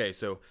 okay,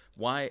 so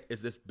why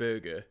does this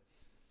burger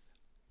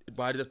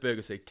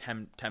say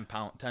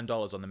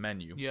 $10 on the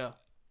menu? Yeah.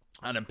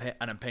 And I'm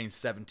paying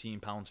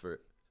 £17 for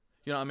it.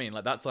 You know what I mean?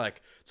 Like, that's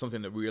like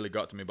something that really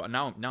got to me. But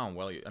now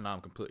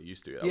I'm completely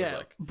used to it. I was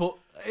like, but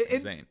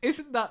insane.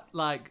 Isn't that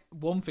like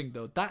one thing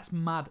though? That's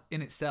mad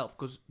in itself,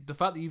 because the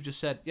fact that you've just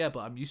said, yeah, but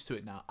I'm used to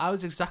it now. I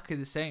was exactly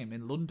the same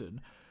in London.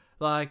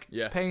 Like,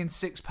 paying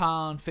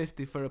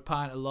 £6.50 for a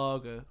pint of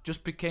lager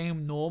just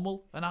became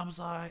normal. And I was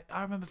like,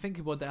 I remember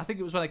thinking one day, I think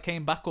it was when I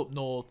came back up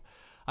north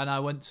and I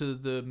went to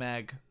the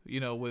Meg,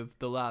 with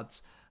the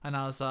lads, and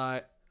I was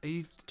like, are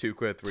you £2,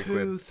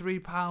 £3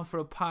 £3 for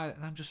a pint?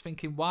 And I'm just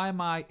thinking, why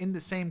am I in the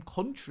same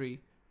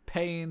country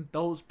paying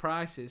those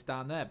prices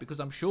down there? Because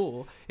I'm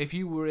sure if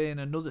you were in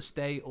another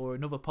state or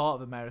another part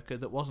of America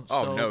that wasn't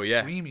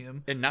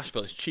premium, in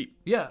Nashville it's cheap.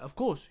 Yeah, of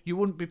course, you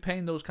wouldn't be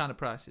paying those kind of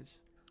prices.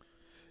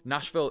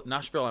 Nashville.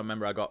 I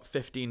remember I got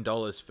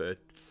 $15 for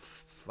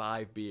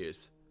 5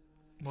 beers.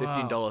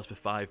 Wow. $15 for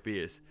 5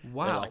 beers.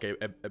 Wow. Like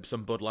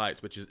some Bud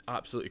Lights, which is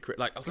absolutely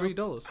like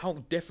 $3. How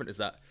different is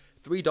that?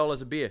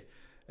 $3 a beer.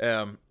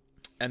 And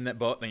then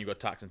you've got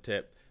tax and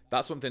tip.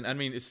 That's something. I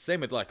mean, it's the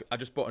same with, like, I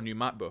just bought a new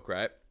MacBook,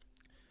 right?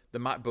 The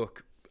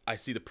MacBook, I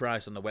see the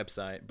price on the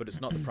website, but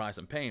it's not the price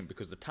I'm paying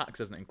because the tax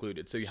isn't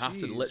included. So you have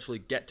to literally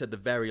get to the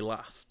very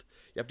last.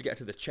 You have to get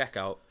to the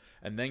checkout,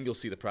 and then you'll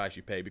see the price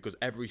you pay, because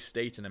every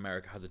state in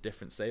America has a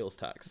different sales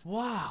tax.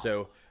 Wow.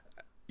 So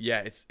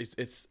yeah,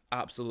 it's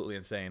absolutely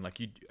insane. Like,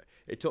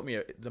 it took me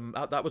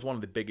that was one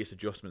of the biggest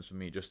adjustments for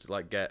me, just to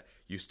like get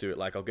used to it.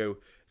 Like, I'll go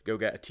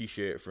get a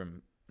t-shirt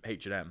from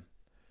H&M.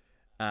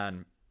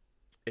 And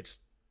it's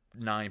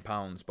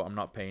 £9, but I'm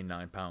not paying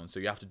 £9. So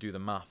you have to do the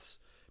maths,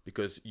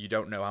 because you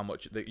don't know how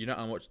much you don't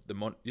know what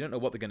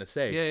they're going to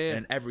say. Yeah. And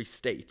in every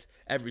state,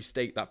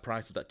 that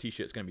price of that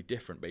t-shirt is going to be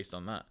different based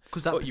on that.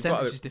 Because that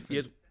percentage is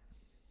different.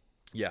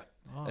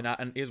 Oh.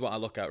 And here's what I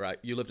look at. Right,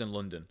 you lived in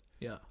London.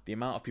 Yeah. The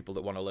amount of people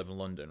that want to live in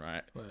London,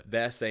 right?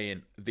 They're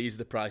saying these are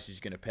the prices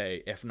you're going to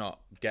pay. If not,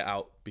 get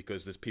out,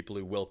 because there's people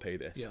who will pay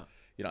this. Yeah.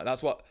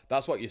 That's what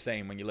you're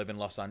saying when you live in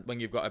Los Angeles.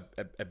 When you've got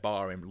a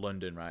bar in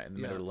London, right, in the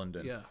middle of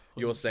London,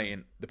 you're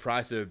saying the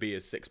price of a beer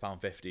is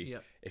 £6.50. Yeah.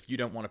 If you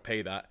don't want to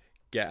pay that,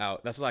 get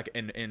out. That's like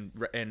in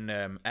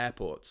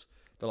airports.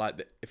 They're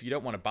like, if you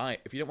don't want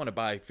to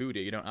buy food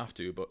here, you don't have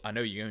to. But I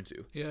know you're going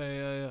to.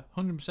 Yeah.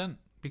 100%.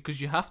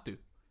 Because you have to.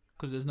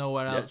 Because there's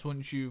nowhere else.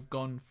 Once you've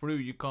gone through,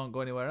 you can't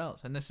go anywhere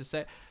else. And that's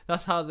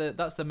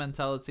the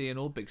mentality in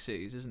all big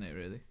cities, isn't it?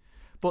 Really.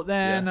 But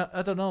then,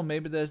 I don't know,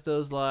 maybe there's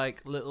those,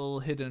 like, little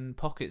hidden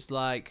pockets,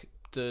 like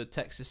the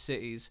Texas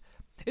cities.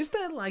 Is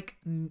there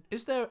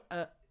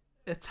a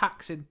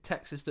tax in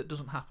Texas that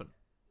doesn't happen?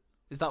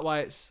 Is that why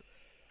it's...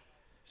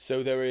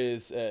 So there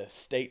is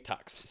state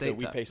tax. We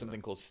pay something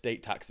right. called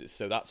state taxes.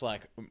 So that's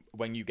like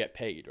when you get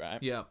paid,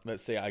 right? Yeah.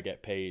 Let's say I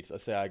get paid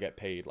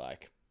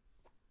like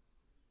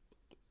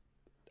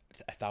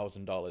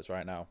 $1,000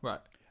 right now. Right.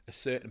 A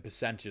certain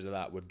percentage of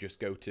that would just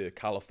go to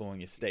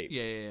California state.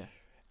 Yeah.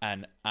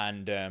 And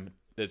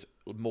there's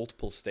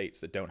multiple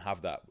states that don't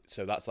have that.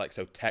 So that's like,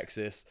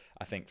 Texas,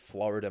 I think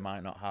Florida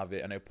might not have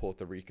it. I know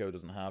Puerto Rico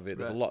doesn't have it.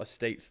 There's a lot of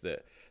states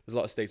that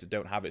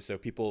don't have it. So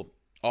people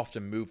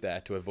often move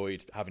there to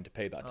avoid having to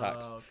pay that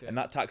tax. Okay. And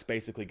that tax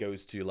basically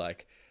goes to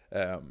like,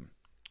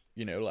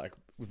 like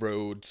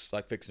roads,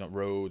 like fixing up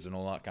roads and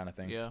all that kind of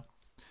thing. Yeah.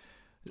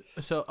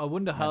 So I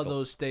wonder how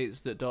those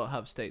states that don't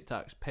have state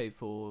tax pay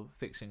for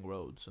fixing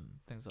roads and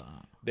things like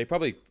that. They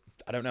probably,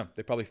 I don't know.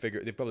 They've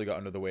probably got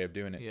another way of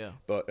doing it. Yeah.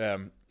 But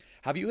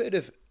have you heard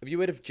of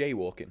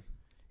jaywalking?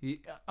 Yeah,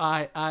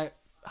 I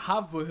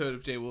have heard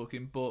of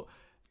jaywalking, but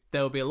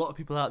there will be a lot of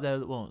people out there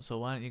that won't. So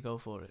why don't you go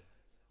for it?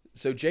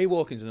 So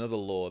jaywalking is another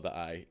law that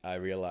I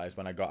realized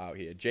when I got out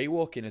here.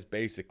 Jaywalking is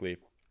basically,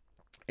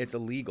 it's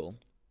illegal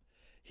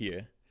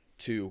here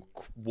to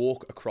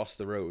walk across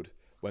the road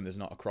when there's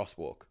not a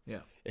crosswalk. Yeah.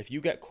 If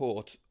you get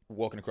caught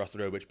walking across the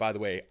road, which by the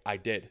way I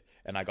did,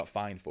 and I got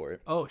fined for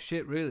it. Oh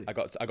shit! Really? I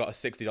got a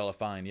 $60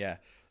 fine. Yeah,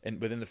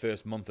 within the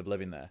first month of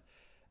living there,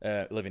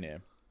 living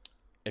here,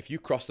 if you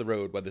cross the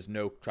road where there's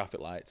no traffic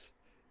lights,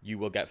 you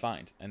will get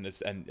fined, and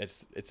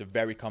it's a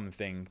very common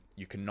thing.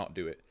 You cannot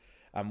do it.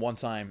 And one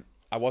time,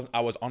 I was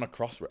on a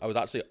cross. I was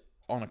actually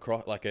on a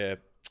cross, like a,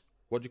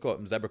 what do you call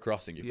it? Zebra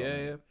crossing.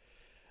 Yeah.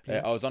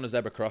 I was on a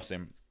zebra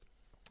crossing,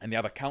 and they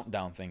have a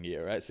countdown thing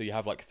here, right? So you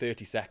have like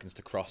 30 seconds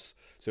to cross.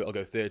 So it'll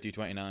go 30,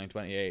 29,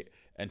 28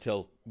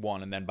 until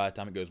 1, and then by the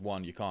time it goes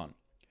 1, you can't.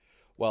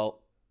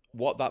 Well,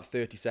 what that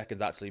 30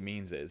 seconds actually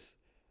means is,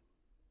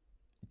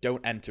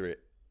 don't enter it.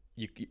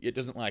 It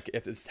doesn't, like,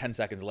 if there's 10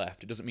 seconds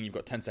left, it doesn't mean you've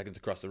got 10 seconds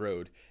to cross the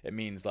road. It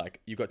means, like,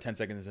 you've got 10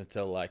 seconds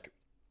until, like,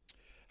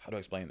 how do I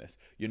explain this?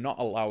 You're not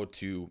allowed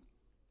to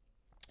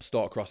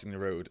start crossing the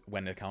road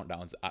when the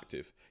countdown's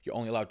active. You're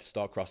only allowed to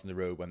start crossing the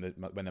road when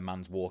the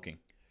man's walking.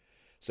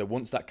 So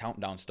once that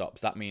countdown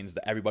stops, that means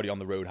that everybody on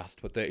the road has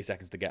to put 30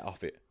 seconds to get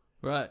off it.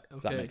 Right. Okay.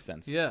 If that makes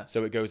sense. Yeah.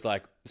 So it goes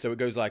like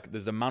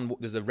there's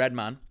a red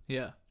man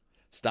Yeah.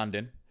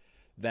 standing,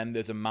 then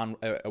there's a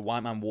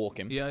white man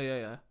walking.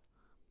 Yeah.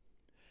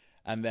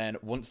 And then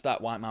once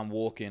that white man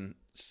walking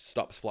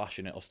stops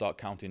flashing, it'll start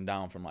counting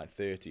down from like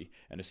 30.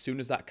 And as soon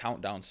as that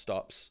countdown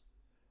starts,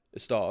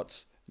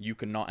 you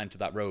cannot enter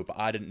that road. But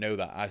I didn't know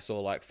that. I saw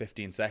like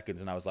 15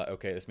 seconds and I was like,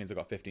 okay, this means I've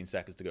got 15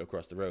 seconds to go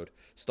across the road.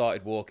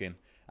 Started walking,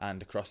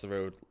 and across the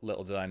road,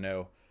 little did I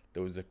know,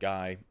 there was a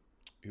guy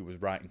who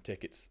was writing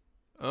tickets.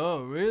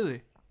 Oh,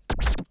 really?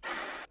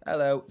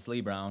 Hello, it's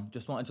Lee Brown.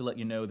 Just wanted to let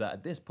you know that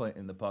at this point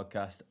in the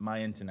podcast,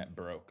 my internet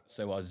broke.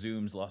 So our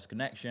Zooms lost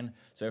connection.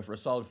 So for a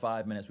solid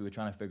 5 minutes, we were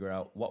trying to figure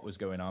out what was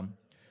going on.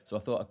 So I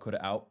thought I'd cut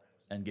it out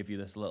and give you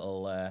this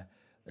little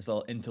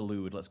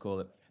interlude, let's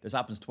call it. This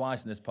happens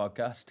twice in this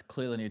podcast.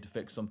 Clearly need to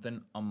fix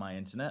something on my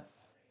internet.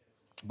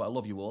 But I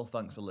love you all.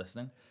 Thanks for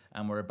listening.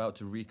 And we're about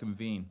to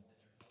reconvene.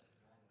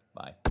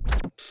 Bye.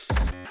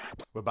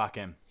 We're back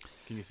in.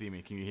 Can you see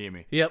me? Can you hear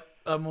me? Yep,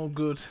 I'm all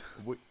good.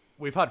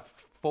 We've had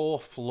 4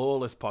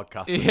 flawless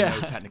podcasts with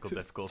no technical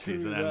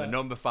difficulties, and then the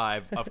number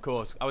 5, of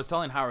course. I was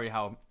telling Harry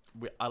how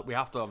we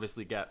have to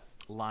obviously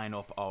line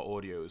up our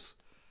audios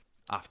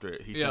after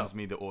it. He sends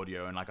me the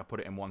audio, and like I put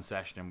it in one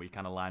session, and we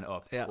kind of line it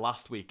up. Yeah.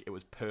 Last week it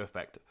was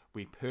perfect.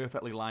 We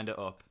perfectly lined it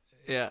up.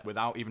 Yeah.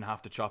 Without even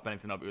have to chop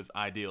anything up, it was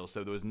ideal.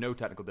 So there was no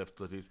technical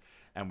difficulties,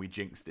 and we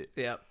jinxed it.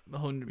 Yeah,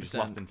 100%. We just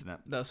lost internet.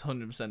 That's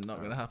 100% not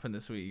going to happen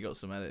this week. You got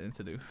some editing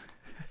to do.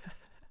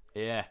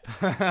 Yeah.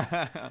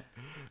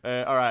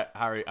 All right,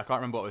 Harry. I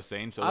can't remember what I was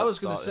saying, so let's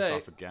start this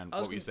off again.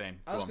 What were you saying?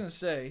 I was going to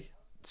say,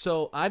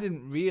 so I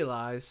didn't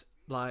realize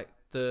like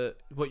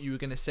what you were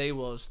going to say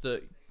was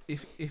that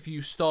if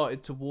you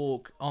started to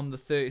walk on the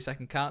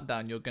 30-second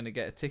countdown, you're going to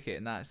get a ticket,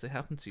 and that actually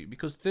happened to you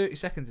because 30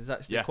 seconds is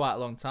actually quite a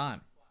long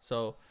time.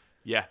 So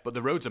yeah, but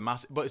the roads are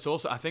massive. But it's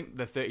also, I think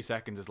the 30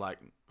 seconds is like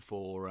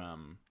for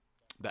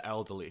the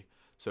elderly.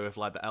 So if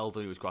like the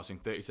elderly was crossing,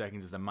 30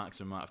 seconds is the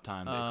maximum amount of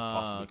time they could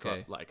possibly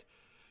cross. Like,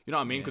 you know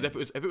what I mean? Because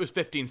if it was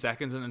 15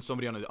 seconds and then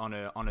somebody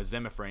on a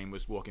Zimmer frame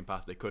was walking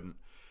past, they couldn't.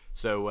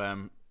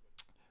 So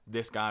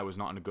this guy was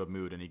not in a good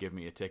mood, and he gave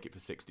me a ticket for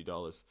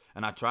 $60.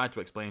 And I tried to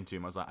explain to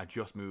him, I was like, I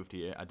just moved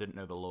here, I didn't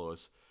know the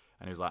laws,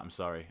 and he was like, I'm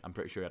sorry, I'm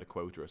pretty sure he had a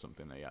quota or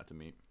something that he had to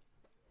meet.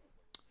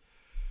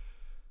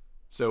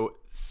 So,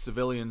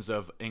 civilians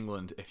of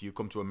England, if you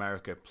come to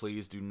America,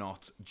 please do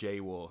not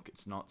jaywalk.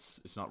 It's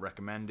not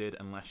recommended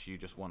unless you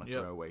just want to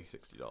throw away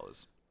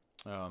 $60.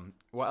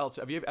 What else?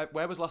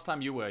 Where was the last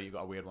time you were? You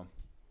got a weird one.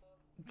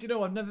 Do you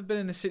know, I've never been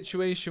in a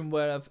situation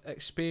where I've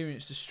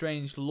experienced a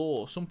strange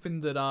law,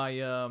 something that I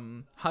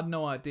had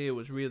no idea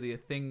was really a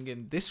thing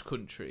in this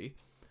country.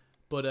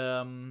 But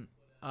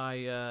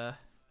I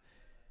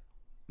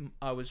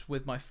was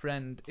with my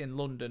friend in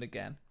London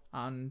again,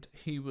 and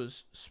he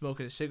was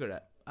smoking a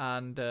cigarette.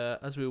 And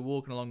as we were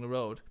walking along the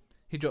road,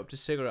 he dropped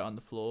his cigarette on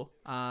the floor,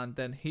 and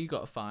then he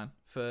got a fine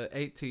for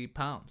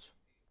 £80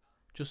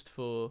 just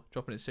for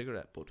dropping his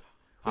cigarette butt.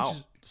 How?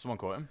 Someone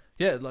caught him?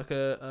 Yeah, like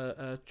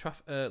it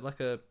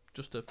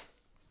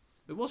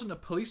wasn't a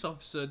police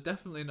officer,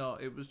 definitely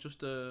not. It was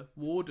just a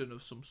warden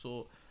of some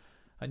sort.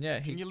 And yeah,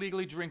 can you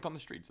legally drink on the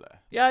streets there?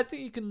 Yeah, I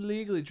think you can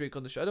legally drink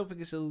on the street. I don't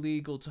think it's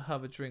illegal to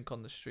have a drink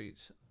on the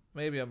streets.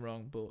 Maybe I'm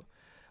wrong, but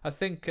I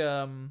think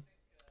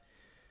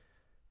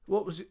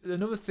what was it?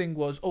 Another thing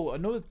was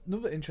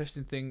another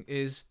interesting thing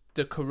is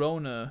the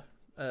corona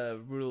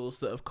rules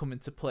that have come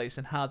into place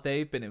and how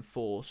they've been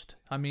enforced.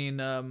 I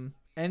mean,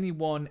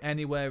 anyone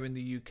anywhere in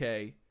the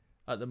UK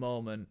at the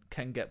moment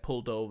can get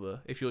pulled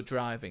over if you're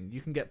driving.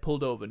 You can get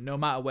pulled over no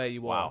matter where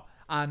you are,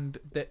 and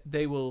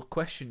they will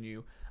question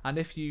you. And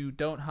if you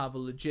don't have a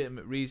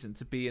legitimate reason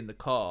to be in the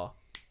car,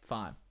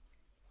 fine.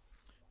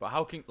 But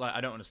how can, like,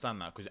 I don't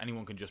understand that, because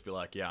anyone can just be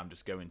like, yeah, I'm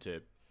just going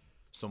to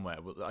somewhere.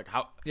 Like,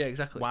 how? Yeah,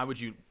 exactly. Why would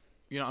you?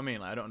 You know what I mean?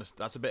 Like, I don't understand.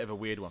 That's a bit of a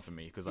weird one for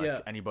me, because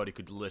anybody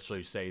could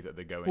literally say that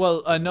they're going.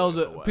 Well, I know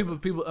that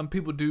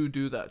people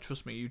do that.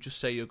 Trust me. You just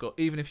say you're going,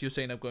 even if you're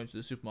saying I'm going to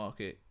the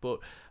supermarket. But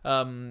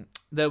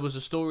there was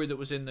a story that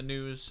was in the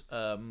news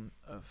a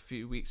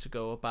few weeks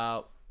ago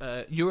about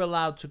you're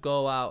allowed to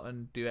go out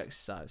and do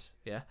exercise,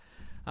 yeah,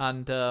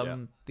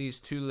 And these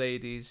two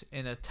ladies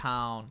in a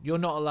town, you're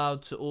not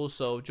allowed to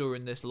also,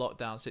 during this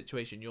lockdown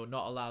situation, you're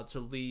not allowed to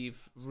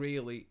leave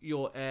really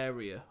your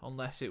area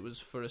unless it was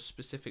for a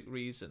specific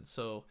reason.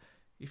 So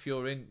if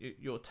you're in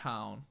your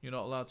town, you're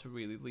not allowed to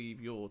really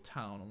leave your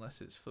town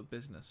unless it's for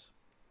business.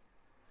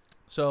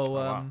 So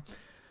wow.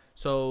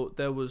 so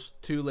there was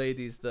two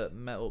ladies that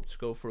met up to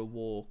go for a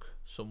walk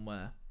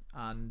somewhere,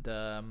 and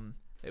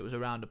it was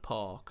around a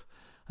park.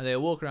 And they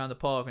were walking around the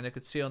park, and they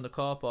could see on the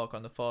car park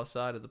on the far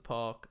side of the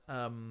park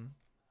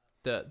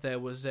that there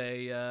was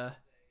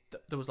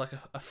like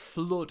a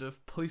flood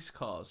of police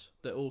cars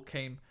that all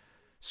came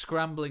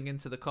scrambling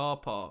into the car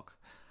park.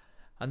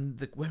 And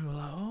the women were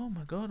like, "Oh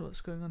my god,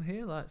 what's going on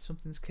here? Like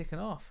something's kicking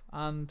off."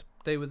 And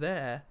they were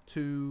there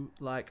to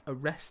like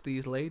arrest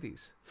these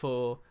ladies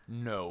for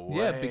No way.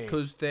 yeah,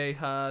 because they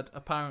had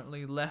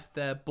apparently left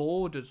their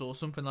borders or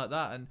something like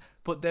that.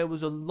 But there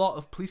was a lot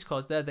of police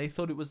cars there. They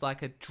thought it was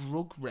like a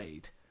drug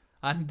raid,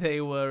 and they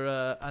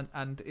were I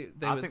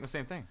think the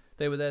same thing.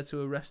 they were there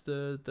to arrest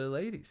the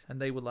ladies,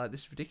 and they were like,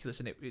 "This is ridiculous,"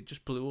 and it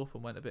just blew up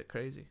and went a bit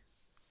crazy.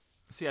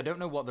 See, I don't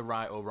know what the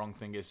right or wrong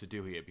thing is to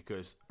do here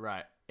because,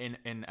 right, in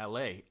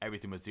LA,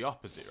 everything was the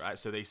opposite, right?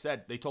 So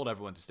they told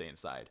everyone to stay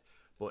inside,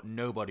 but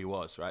nobody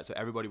was, right? So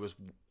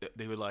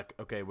they were like,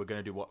 okay, we're going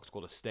to do what's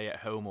called a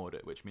stay-at-home order,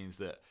 which means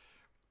that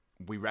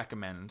we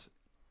recommend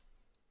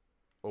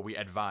or we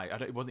advise,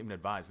 it wasn't even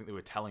advised, I think they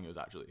were telling us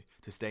actually,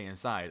 to stay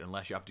inside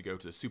unless you have to go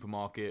to the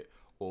supermarket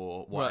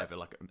or whatever,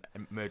 like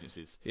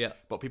emergencies. Yeah.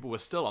 But people were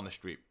still on the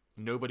street.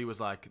 Nobody was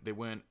like, they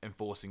weren't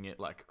enforcing it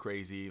like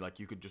crazy, like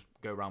you could just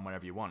go around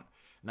whenever you want.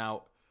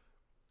 Now,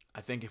 I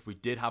think if we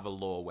did have a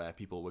law where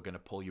people were going to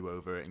pull you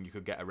over and you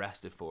could get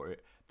arrested for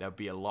it, there'd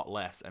be a lot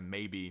less. And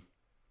maybe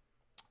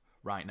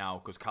right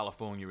now, because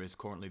California is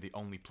currently the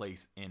only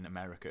place in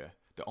America,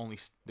 the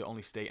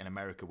only state in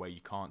America where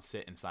you can't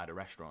sit inside a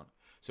restaurant.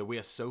 So we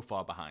are so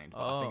far behind.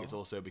 But I think it's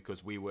also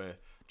because we were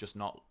just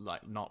not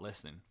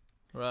listening.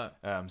 Right.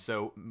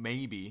 So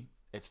maybe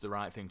it's the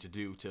right thing to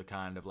do to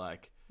kind of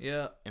like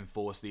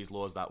enforce these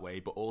laws that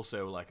way. But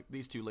also like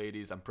these two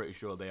ladies, I'm pretty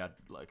sure they had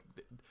like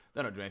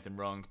they're not doing anything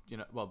wrong, you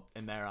know. Well,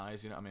 in their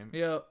eyes, you know what I mean?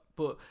 Yeah,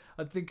 but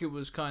I think it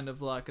was kind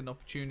of like an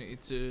opportunity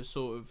to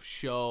sort of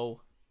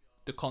show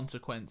the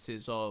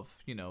consequences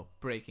of, you know,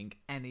 breaking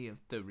any of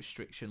the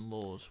restriction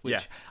laws,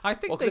 which I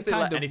think they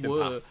kind of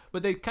were,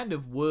 but they kind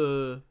of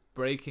were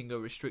breaking a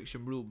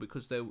restriction rule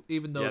because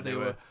even though they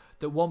were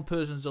that one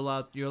person's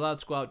you're allowed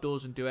to go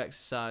outdoors and do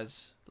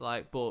exercise,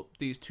 like, but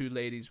these two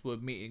ladies were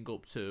meeting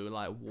up to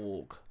like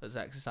walk as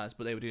exercise,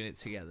 but they were doing it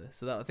together.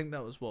 So I think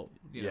that was what,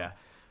 you know. Yeah.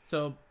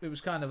 So it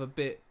was kind of a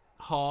bit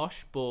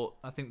harsh, but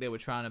I think they were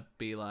trying to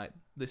be like,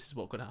 this is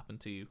what could happen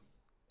to you.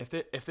 If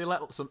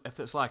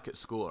it's like at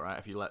school, right?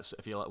 If you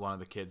let one of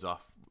the kids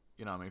off,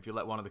 you know what I mean? If you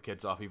let one of the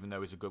kids off, even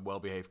though he's a good,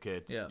 well-behaved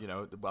kid, you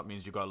know, that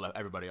means you've got to let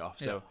everybody off.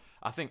 So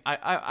I think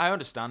I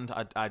understand.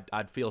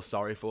 I'd feel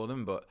sorry for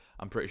them, but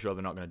I'm pretty sure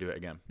they're not going to do it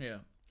again. Yeah.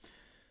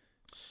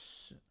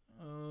 So,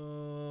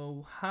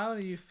 how are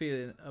you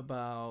feeling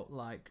about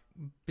like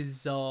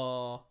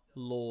bizarre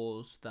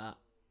laws that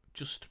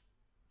just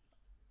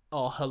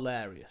are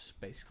hilarious,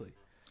 basically?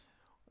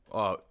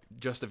 Oh,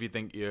 just if you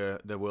think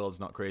the world's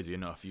not crazy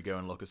enough, you go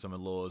and look at some of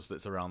the laws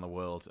that's around the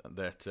world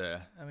that...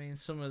 I mean,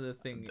 some of the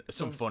things...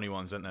 Some funny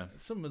ones, aren't there?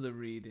 Some of the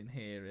reading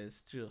here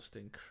is just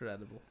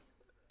incredible.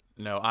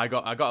 No, I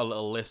got a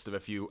little list of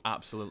a few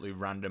absolutely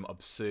random,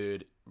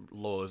 absurd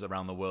laws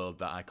around the world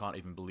that I can't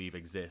even believe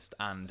exist,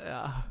 and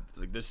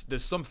like,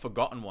 there's some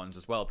forgotten ones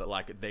as well that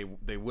like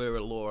they were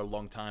a law a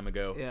long time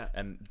ago,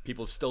 and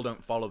people still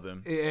don't follow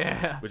them.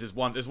 Yeah, which is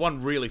one. There's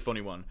one really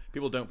funny one.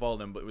 People don't follow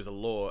them, but it was a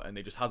law, and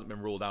they just hasn't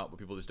been ruled out, but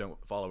people just don't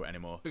follow it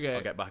anymore. Okay.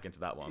 I'll get back into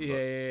that one.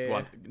 Yeah. Go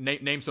on.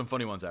 Name some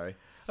funny ones, Harry.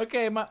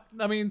 Okay,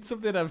 I mean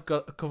something I've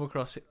come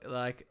across.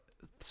 Like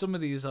some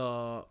of these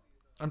are.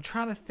 I'm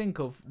trying to think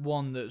of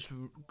one that's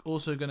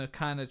also going to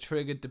kind of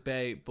trigger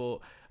debate, but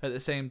at the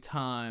same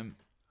time,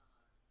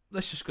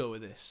 let's just go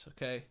with this,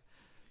 okay?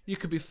 You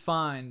could be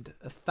fined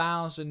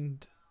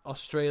 $1,000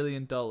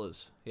 Australian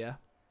dollars, yeah,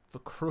 for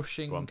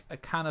crushing a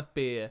can of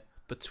beer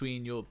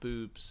between your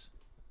boobs.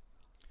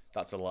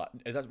 That's a lot.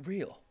 Is that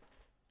real?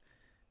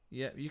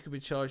 Yeah, you could be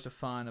charged a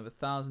fine of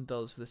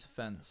 $1,000 for this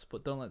offence,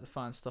 but don't let the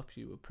fine stop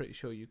you. We're pretty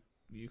sure you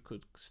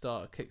could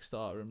start a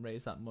Kickstarter and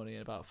raise that money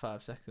in about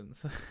 5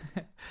 seconds.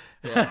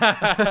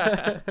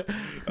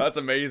 That's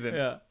amazing.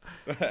 Yeah,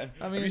 I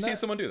mean, have you seen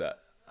someone do that?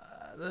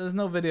 There's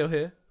no video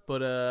here, but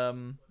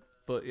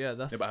yeah,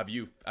 that's. Yeah, but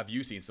have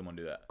you seen someone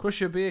do that?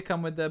 Crush your beer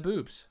can with their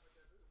boobs?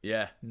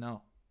 Yeah.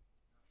 No.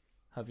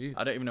 Have you?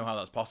 I don't even know how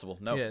that's possible.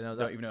 No. Yeah, no.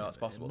 Don't even know how that's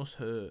possible. It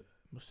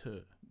must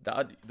hurt.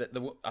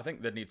 I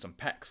think they'd need some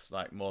pecs,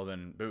 like more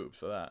than boobs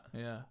for that.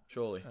 Yeah.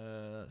 Surely.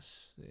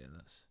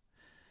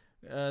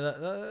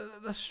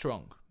 That's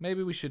strong.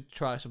 Maybe we should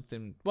try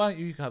something. Why don't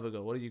you have a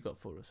go? What have you got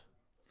for us?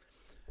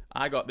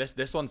 I got this.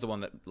 This one's the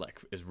one that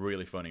like is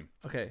really funny.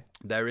 Okay.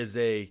 There is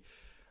a.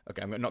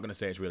 Okay, I'm not going to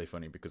say it's really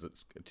funny because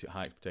it's too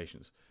high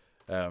expectations.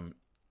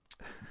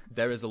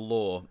 there is a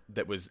law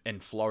that was in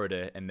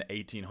Florida in the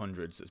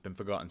 1800s that's been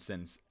forgotten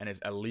since, and it's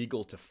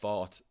illegal to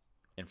fart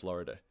in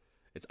Florida.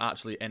 It's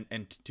actually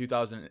in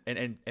 2000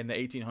 in the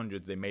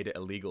 1800s they made it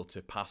illegal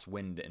to pass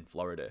wind in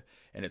Florida,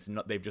 and it's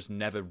not. They've just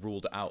never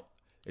ruled it out.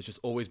 It's just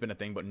always been a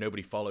thing, but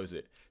nobody follows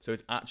it. So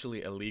it's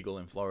actually illegal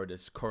in Florida.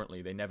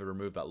 Currently, they never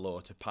removed that law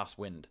to pass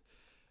wind.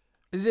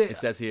 Is it? It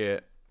says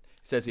here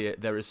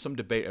there is some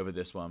debate over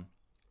this one.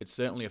 It's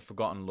certainly a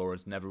forgotten law.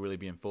 It's never really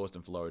been enforced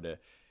in Florida.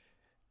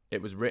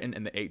 It was written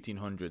in the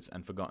 1800s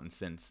and forgotten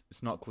since.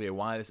 It's not clear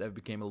why this ever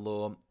became a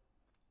law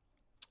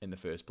in the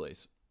first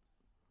place.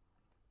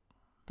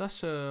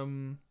 That's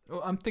I'm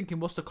thinking,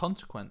 what's the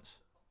consequence?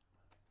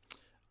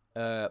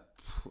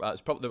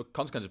 It's probably the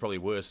consequence is probably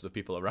worse for the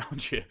people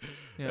around you.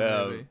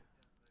 Yeah, maybe.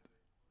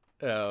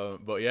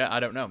 But yeah, I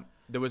don't know.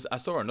 I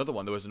saw another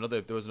one. There was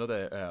another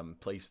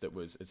place that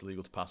it's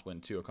legal to pass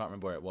wind too. I can't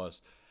remember where it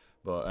was,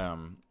 but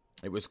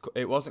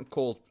it wasn't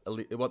called.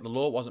 The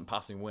law wasn't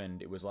passing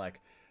wind. It was like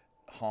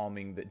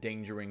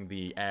endangering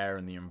the air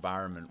and the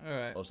environment,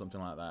 or something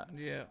like that.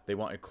 Yeah. They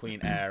wanted clean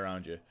air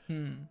around you.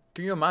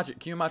 Can you imagine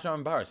how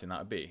embarrassing that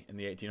would be in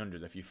the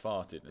 1800s if you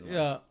farted?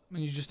 Yeah,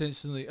 and you just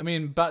instantly. I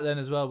mean, back then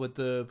as well, with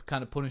the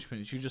kind of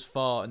punishments, you just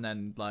fart and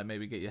then like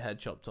maybe get your head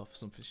chopped off or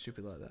something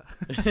stupid like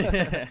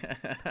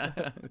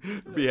that.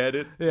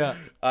 Beheaded. Yeah.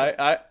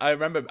 I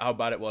remember how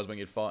bad it was when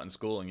you'd fart in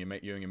school and you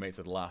and your mates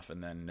would laugh,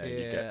 and then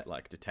you'd get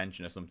like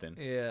detention or something.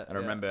 Yeah. And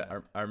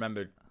I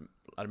remember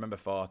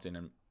farting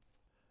and.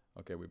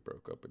 Okay, we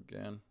broke up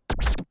again.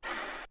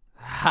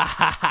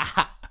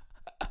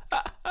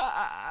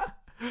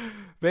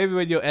 Maybe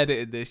when you're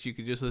editing this, you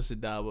can just listen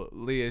now. But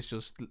Leah's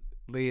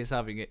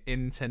having an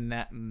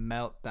internet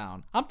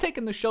meltdown. I'm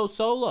taking the show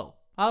solo.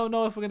 I don't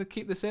know if we're going to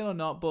keep this in or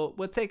not, but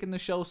we're taking the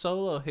show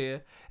solo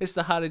here. It's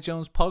the Harry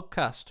Jones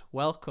podcast.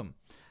 Welcome.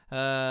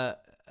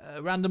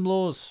 Random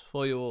laws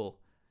for you all.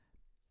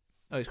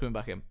 Oh, he's coming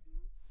back in.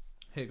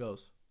 Here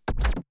goes.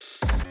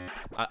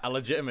 I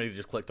legitimately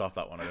just clicked off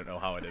that one. I don't know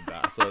how I did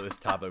that. I saw this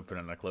tab open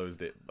and I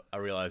closed it. I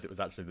realized it was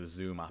actually the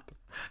Zoom app.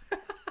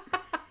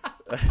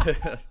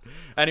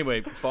 Anyway,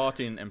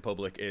 farting in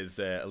public is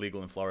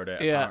illegal in Florida,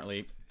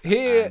 apparently.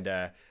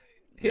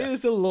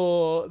 Here's a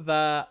law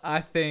that I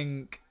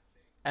think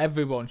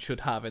everyone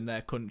should have in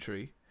their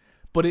country.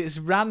 But it's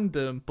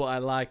random, but I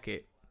like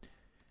it.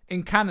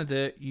 In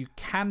Canada, you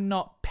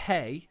cannot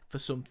pay for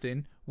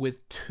something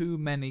with too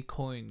many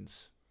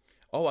coins.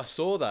 Oh, I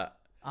saw that.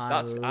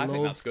 I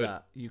think that's good.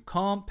 That. You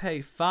can't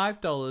pay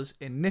 $5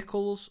 in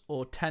nickels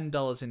or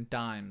 $10 in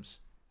dimes.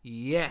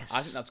 Yes. I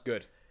think that's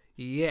good.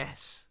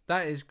 Yes.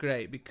 That is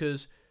great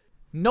because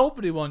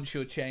nobody wants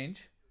your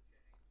change.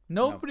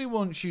 Nobody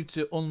wants you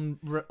to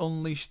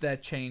unleash their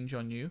change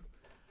on you.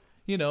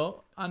 You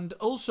know, and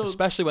also...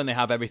 Especially when they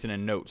have everything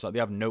in notes. Like, they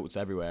have notes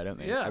everywhere, don't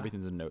they? Yeah.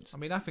 Everything's in notes. I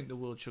mean, I think the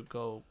world should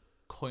go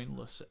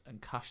coinless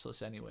and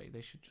cashless anyway. They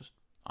should just...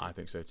 I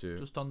think so too.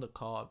 Just on the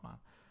card, man.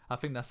 I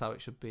think that's how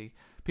it should be.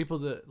 People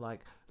that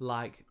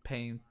like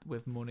paying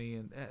with money,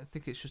 and I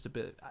think it's just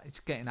it's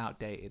getting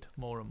outdated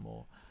more and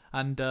more.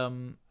 And I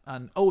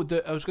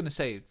was going to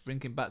say,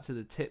 bringing back to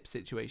the tip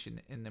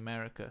situation in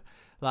America,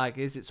 like,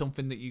 is it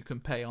something that you can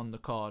pay on the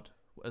card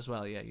as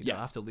well? Yeah, you don't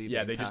have to leave.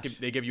 Yeah, it in cash.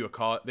 they give you a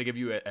card, they give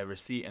you a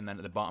receipt, and then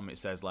at the bottom it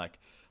says like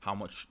how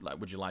much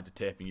would you like to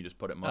tip, and you just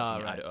put it much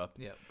and you add it up.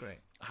 Yeah, great.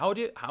 How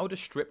do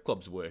strip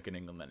clubs work in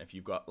England then? If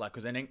you've got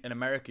because in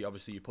America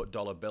obviously you put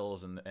dollar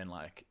bills and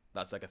like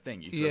that's like a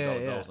thing. You throw dollar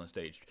bills on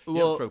stage. You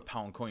don't throw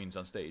pound coins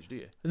on stage, do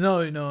you? No,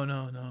 you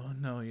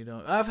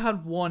don't. I've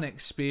had one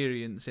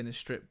experience in a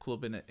strip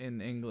club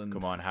in England.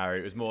 Come on, Harry,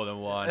 it was more than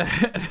one. I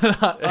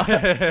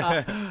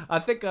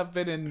think I've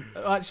been in.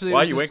 Actually, why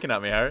are you winking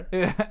at me, Harry?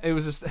 Yeah, it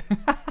was just.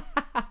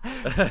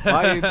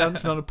 Why are you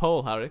dancing on a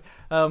pole, Harry?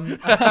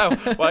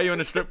 Why are you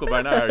in a strip club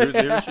right now, Harry? Who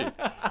is she?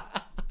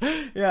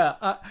 Yeah,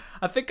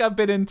 I think I've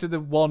been into the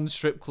one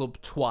strip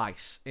club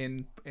twice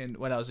in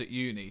when I was at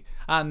uni,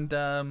 and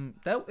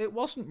it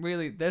wasn't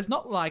really. There's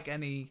not like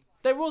any.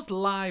 There was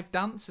live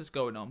dances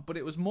going on, but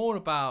it was more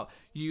about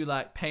you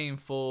like paying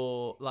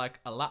for like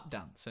a lap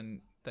dance,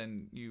 and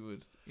then you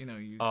would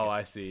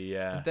I see.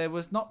 Yeah. There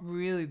was not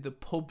really the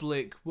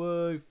public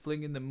whoa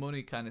flinging the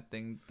money kind of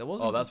thing. There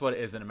wasn't. Oh, that's what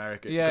it is in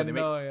America. Yeah, I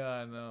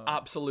know.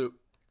 Absolute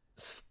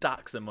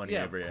stacks of money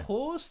every year. Of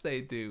course they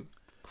do.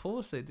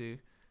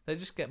 They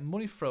just get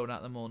money thrown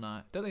at them all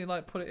night. Don't they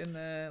like put it in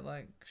their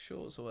like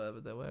shorts or whatever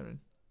they're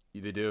wearing?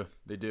 They do.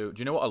 Do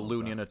you know what a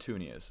loony and a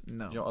toonie is?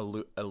 No. Do you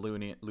know what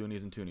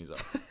loonies and toonies are?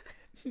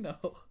 No.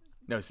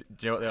 No. Do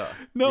you know what they are?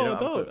 No,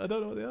 I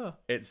don't know what they are.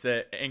 It's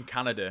in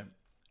Canada,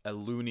 a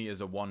loony is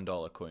a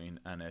 $1 coin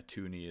and a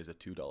toonie is a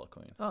 $2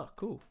 coin. Oh,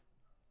 cool.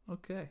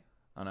 Okay.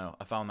 I know.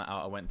 I found that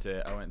out. I went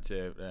to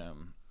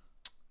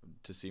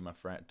see my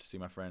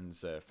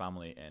friend's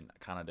family in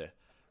Canada a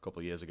couple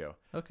of years ago.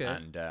 Okay.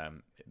 And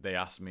they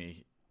asked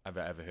me, have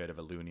I ever heard of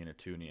a loony and a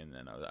toonie? And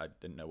then I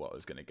didn't know what I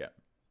was going to get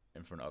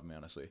in front of me,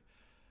 honestly.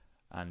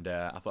 And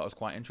I thought it was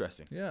quite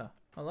interesting. Yeah,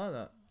 I like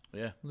that.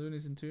 Yeah.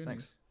 Loonies and toonies.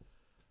 Thanks.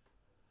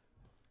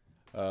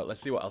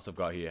 Let's see what else I've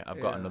got here. I've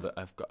got another.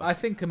 I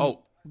think.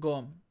 Go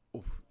on.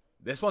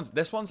 This one's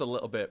a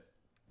little bit.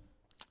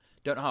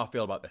 Don't know how I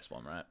feel about this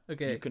one, right?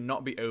 Okay. You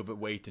cannot be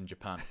overweight in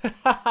Japan.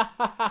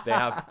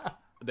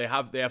 they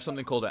have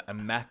something called a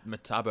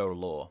metabo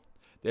law.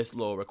 This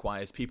law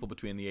requires people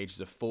between the ages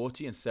of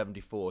 40 and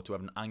 74 to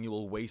have an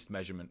annual waist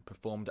measurement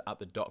performed at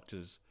the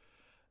doctor's,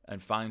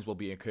 and fines will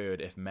be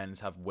incurred if men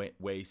have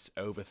waists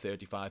over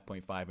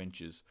 35.5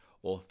 inches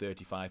or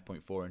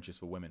 35.4 inches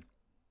for women.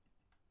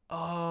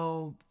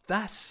 Oh,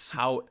 that's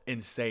How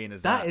insane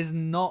is that? that is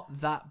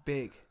not that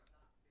big.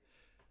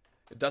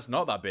 That's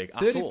not that big.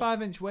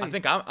 35-inch waist.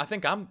 I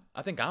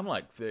think I'm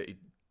like 30,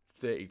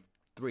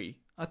 33.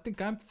 I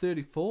think I'm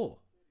 34,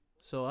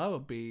 so I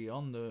would be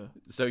on the.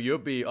 So you'll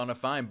be on a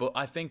fine, but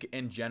I think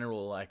in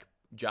general, like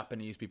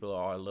Japanese people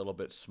are a little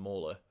bit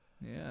smaller.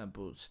 Yeah,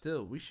 but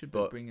still, we should be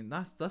But- bringing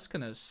that. That's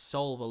gonna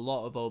solve a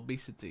lot of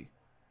obesity.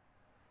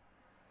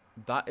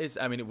 That is,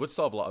 I mean, it would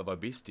solve a lot of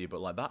obesity, but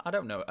like that, I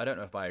don't know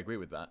if I agree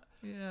with that.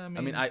 Yeah, I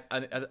mean,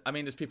 I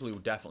mean, there's people who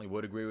definitely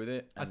would agree with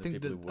it. I And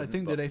think there's people who that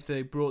wouldn't, but- if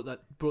they brought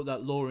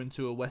that law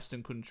into a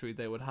Western country,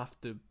 they would have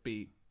to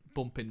be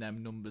bumping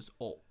them numbers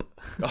up.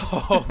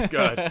 Oh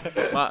god,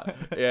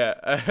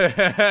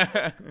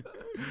 yeah.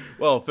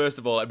 Well, first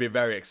of all, it'd be a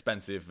very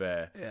expensive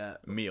Yeah.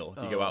 meal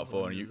if you Oh, go out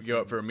for, and you 100%. go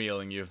out for a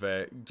meal and you've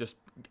just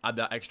add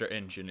that extra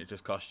inch, and it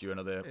just costs you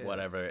another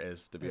whatever it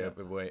is to be Yeah.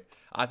 overweight.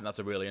 I think that's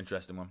a really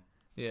interesting one.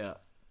 Yeah.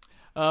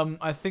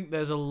 I think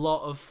there's a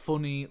lot of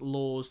funny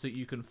laws that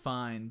you can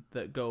find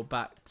that go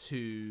back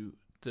to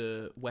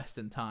the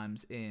Western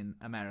times in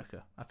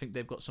America. I think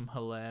they've got some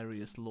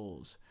hilarious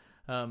laws.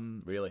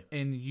 Really,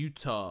 In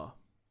Utah,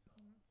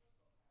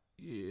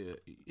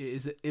 it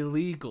is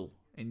illegal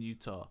in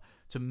Utah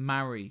to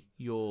marry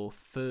your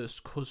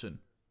first cousin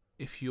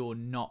if you're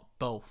not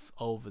both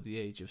over the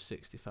age of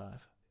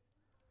 65.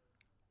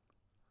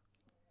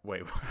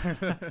 wait.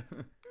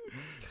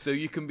 So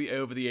you can be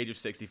over the age of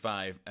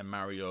 65 and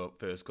marry your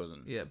first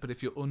cousin. Yeah, but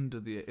if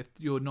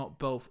you're not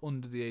both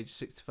under the age of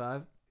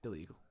 65,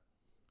 illegal.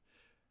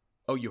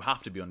 Oh, you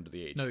have to be under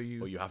the age. No, or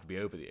you have to be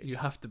over the age. You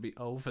have to be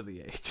over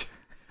the age.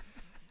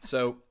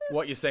 So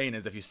what you're saying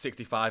is, if you're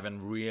 65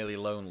 and really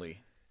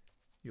lonely,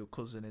 Your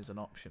cousin is an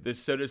option. there's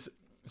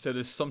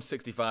some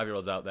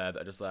 65-year-olds out there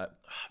that are just like,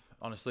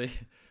 honestly,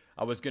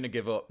 I was gonna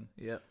give up,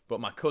 Yeah. but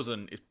my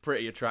cousin is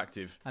pretty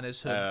attractive, And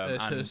it's her and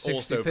 65th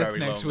also very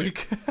next lonely.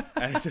 week.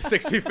 and it's his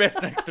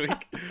 65th next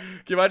week. Can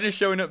you imagine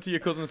showing up to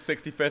your cousin's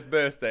 65th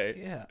birthday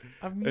Yeah.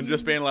 I mean, and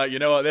just being like, you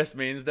know what this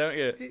means, don't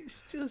you?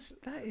 it's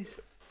just that is.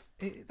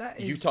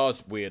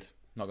 Utah's weird.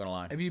 Not gonna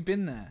lie, Have you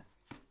been there?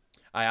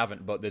 I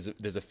haven't, but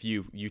there's a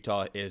few.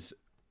 Utah is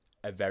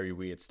a very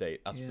weird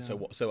state. That's, Yeah.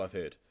 so I've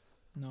heard.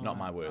 No, Not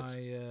my words.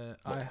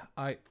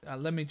 I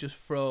let me just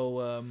throw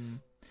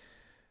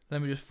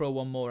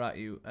one more at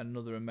you.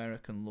 Another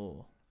American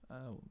law.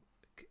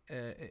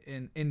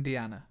 In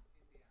Indiana,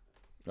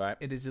 Right?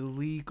 it is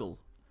illegal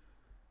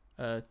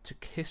to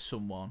kiss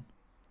someone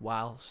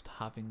whilst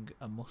having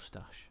a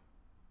mustache.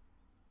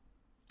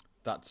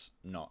 That's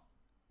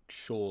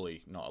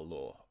surely not a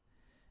law.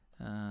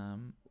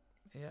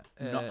 Yeah.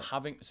 Not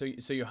having so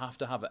you have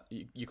to have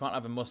you can't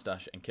have a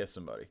mustache and kiss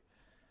somebody.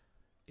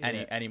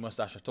 yeah. Any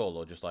mustache at all,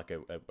 or just like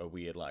a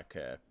weird like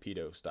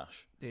pedo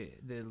stash.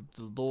 The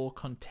law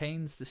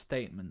contains the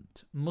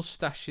statement: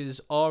 mustaches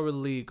are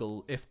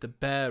illegal if the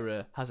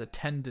bearer has a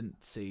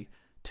tendency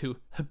to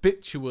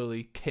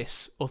habitually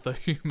kiss other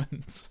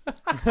humans.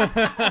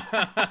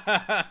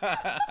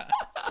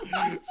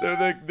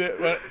 So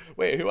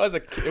wait, who has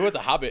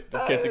a habit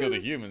of kissing other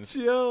humans?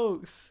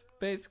 Jokes.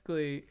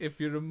 Basically, if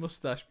you're a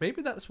mustache,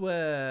 maybe that's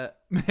where.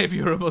 If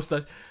you're a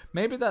mustache,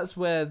 maybe that's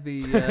where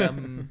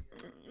the.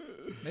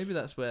 Maybe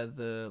that's where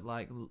the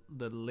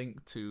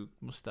link to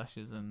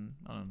mustaches and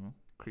I don't know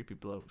creepy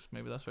blokes.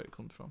 Maybe that's where it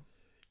comes from.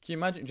 Can you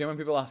imagine? Do you know when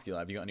people ask you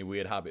like, have you got any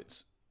weird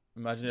habits?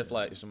 Imagine if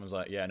like someone's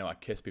like, yeah, no, I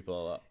kiss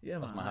people a lot. Yeah,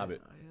 That's man, my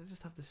habit. I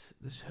just have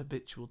this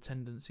habitual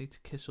tendency to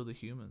kiss other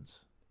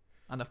humans,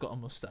 and I've got a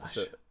mustache.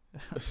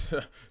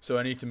 So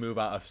I need to move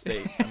out of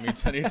state. I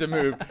need to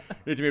move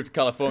to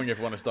California if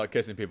I want to start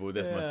kissing people with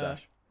this Yeah.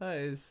 mustache. That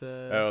is.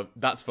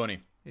 That's funny.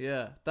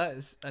 Yeah, that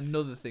is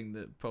another thing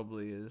that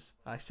probably is.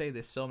 I say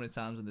this so many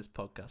times in this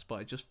podcast, but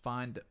I just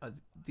find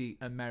the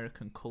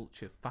American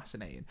culture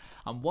fascinating.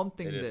 And one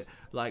thing It is.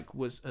 that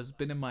has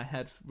been in my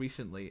head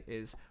recently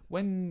is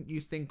when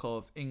you think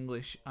of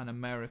English and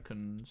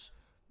Americans,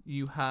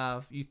 you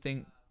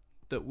think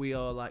that we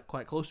are like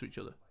quite close to each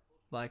other,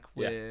 like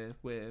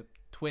we're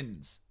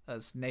twins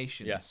as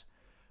nations. Yeah.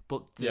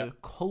 But the Yeah.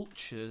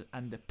 culture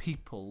and the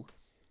people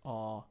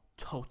are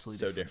totally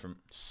So different. different.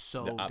 So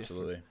Yeah, different.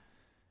 absolutely.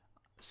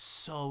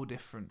 So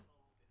different,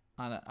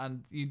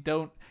 and you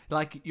don't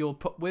like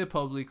we're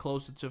probably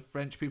closer to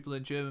French people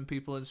and German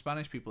people and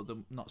Spanish people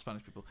than not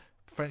Spanish people,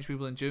 French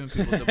people and German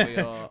people than we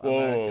are American.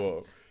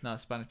 Whoa. No,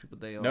 Spanish people,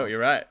 they are No,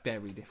 you're right.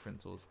 very different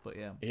to us. But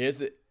yeah,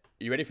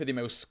 You ready for the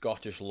most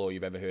Scottish law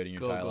you've ever heard in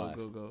your entire life?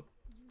 go.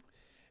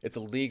 It's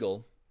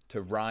illegal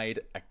to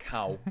ride a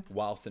cow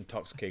whilst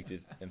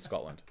intoxicated in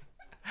Scotland.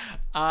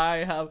 I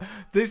have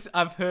this.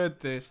 I've heard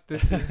this.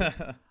 This is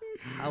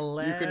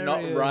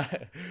Hilarious.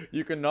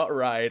 You cannot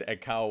ride a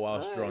cow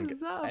whilst What drunk. is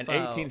that An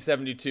about?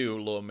 1872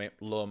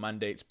 law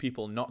mandates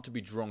people not to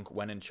be drunk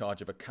when in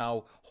charge of a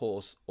cow,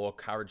 horse, or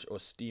carriage or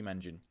steam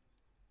engine.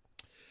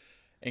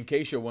 In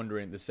case you're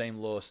wondering, the same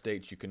law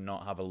states you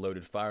cannot have a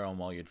loaded firearm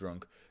while you're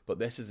drunk, but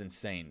this is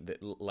insane.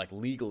 That like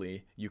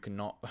legally, you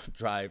cannot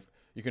ride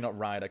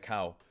a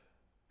cow.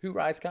 Who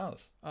rides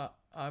cows?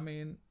 I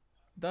mean,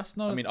 that's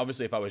not. I mean,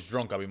 obviously, if I was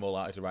drunk, I'd be more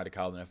likely to ride a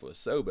cow than if I was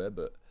sober.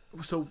 But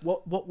So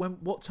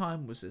what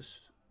time was this?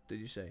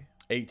 Did you say?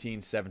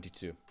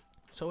 1872.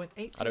 So in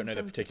 1872, I don't know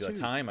the particular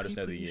time, I just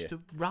know the people used year. to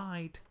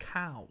ride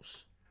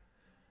cows.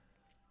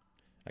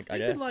 I Maybe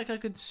guess. like I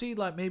could see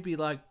like maybe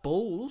like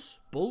bull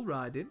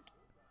riding,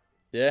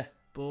 Yeah,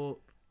 but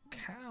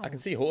cows. I can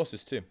see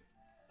horses too.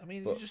 I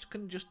mean, but- you just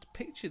can just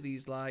picture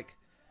these like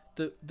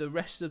the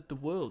rest of the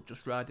world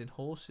just riding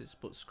horses,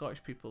 but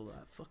Scottish people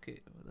like fuck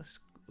it,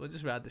 we'll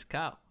just ride this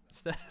cow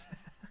instead.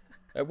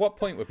 At what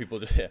point were people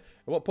just? At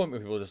what point were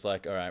people just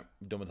like, all right,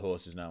 I'm done with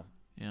horses now.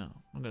 Yeah,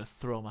 I'm gonna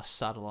throw my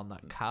saddle on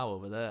that cow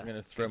over there. I'm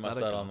gonna throw Give my that a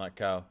saddle go. on that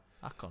cow.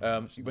 I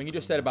can't When you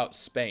just said about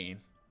Spain,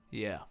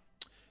 yeah,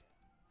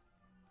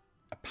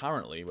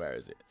 apparently, where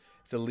is it?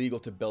 It's illegal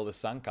to build a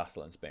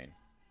sandcastle in Spain.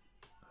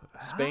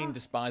 Spain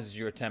despises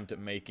your attempt at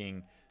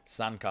making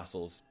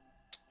sandcastles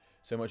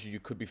so much as you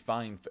could be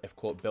fined if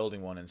caught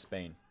building one in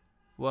Spain.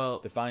 well,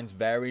 The fines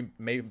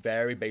may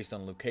vary based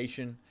on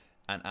location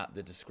and at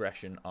the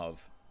discretion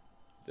of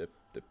the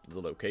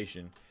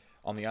location.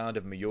 On the island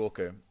of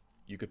Mallorca,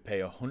 you could pay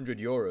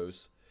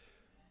 €100,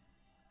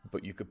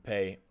 but you could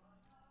pay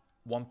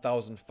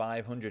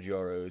 1,500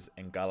 euros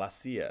in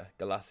Galicia.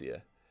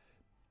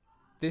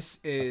 this That's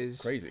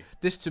is crazy.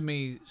 This to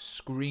me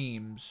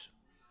screams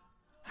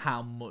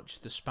how much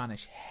the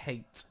Spanish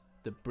hate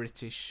the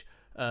British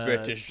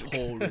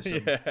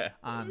tourism. Yeah.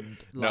 And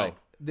No. like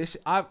this,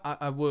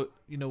 I worked.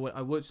 You know, when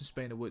I worked in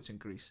Spain, I worked in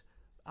Greece,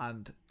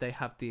 and they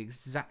have the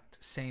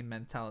exact same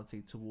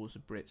mentality towards the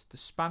Brits. The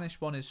Spanish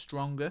one is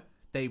stronger.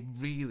 They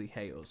really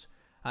hate us,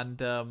 and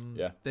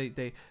Yeah.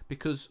 they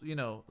because you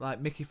know, like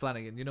Mickey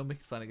Flanagan. You know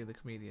Mickey Flanagan, the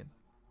comedian.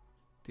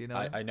 Do you know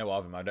him? I know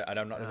of him. I don't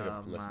think Oh,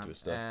 I've listened man. to his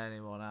stuff.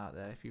 Anyone out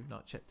there, if you've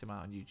not checked him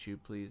out on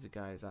YouTube, please. The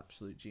guy is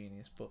absolute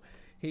genius. But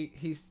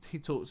he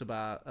talks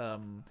about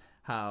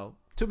how,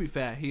 to be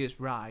fair, he is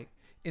right.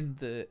 In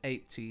the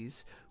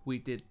 80s, we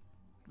did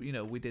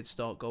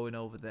start going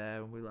over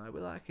there, and we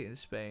like it in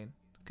Spain.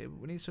 Okay, but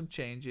we need some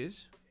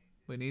changes.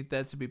 We need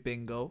there to be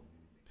bingo.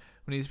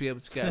 We need to be able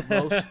to get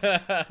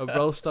a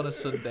roast on a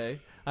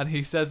Sunday. And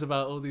he says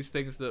about all these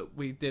things that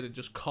we did and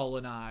just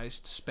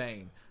colonized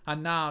Spain.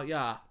 And now,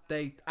 yeah,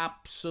 they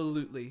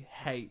absolutely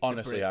hate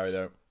Honestly, the Brits. Harry,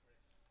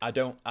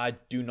 though, I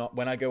do not.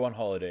 When I go on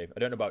holiday, I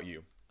don't know about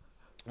you.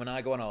 When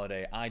I go on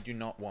holiday, I do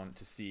not want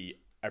to see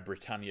a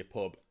Britannia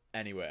pub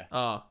anywhere.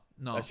 Oh,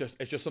 no. It's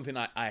just something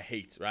I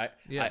hate, right?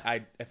 Yeah.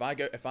 If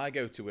I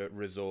go to a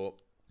resort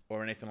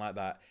or anything like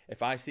that,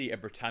 if I see a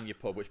Britannia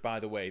pub, which by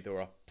the way there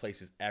are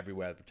places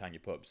everywhere Britannia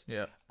pubs,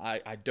 Yeah.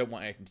 I don't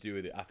want anything to do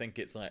with it. I think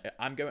it's like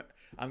I'm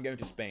going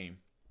to Spain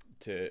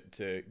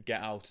to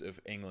get out of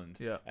England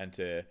Yeah. and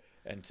to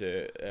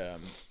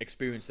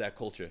experience their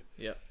culture.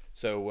 Yeah.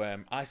 So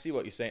I see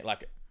what you're saying.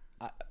 Like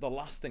the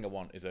last thing I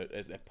want is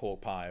a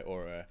pork pie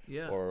or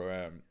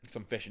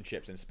some fish and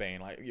chips in Spain.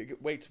 Like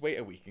wait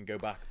a week and go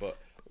back. But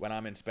when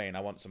I'm in Spain,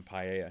 I want some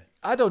paella.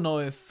 I don't know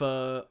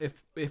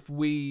if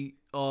we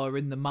are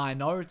in the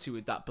minority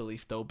with that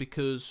belief though,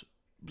 because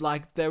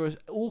like there are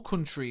all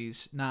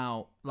countries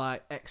now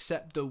like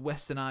accept the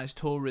westernized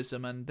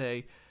tourism, and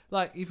they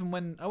like even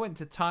when I went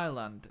to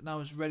Thailand and I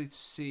was ready to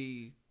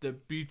see the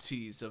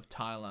beauties of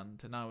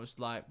Thailand, and I was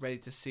like ready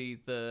to see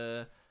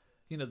the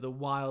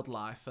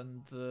wildlife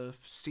and the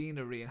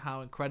scenery and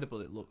how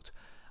incredible it looked.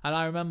 And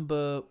I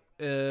remember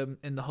in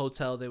the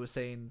hotel they were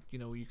saying,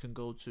 you can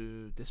go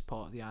to this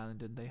part of the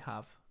island and they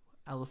have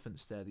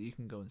elephants there that you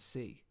can go and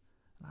see.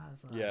 And I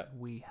was like, Yeah.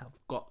 we have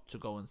got to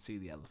go and see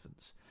the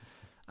elephants.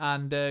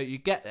 And you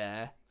get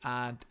there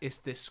and it's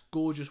this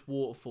gorgeous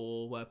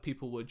waterfall where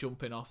people were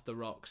jumping off the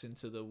rocks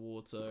into the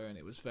water, and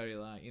it was very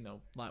like,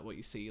 like what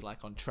you see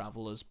like on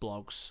travelers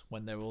blogs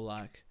when they're all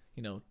like,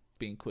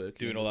 being quirky.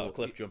 Doing and all that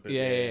cliff jumping.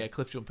 Yeah,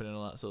 cliff jumping and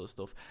all that sort of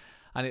stuff.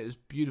 And it was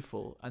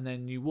beautiful. And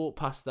then you walk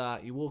past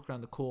that, you walk around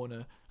the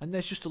corner, and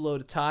there's just a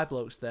load of Thai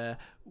blokes there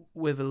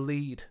with a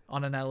lead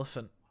on an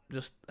elephant.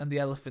 And the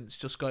elephant's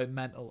just going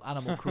mental,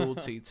 animal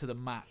cruelty to the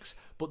max.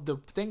 But the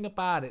thing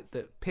about it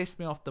that pissed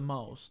me off the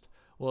most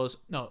was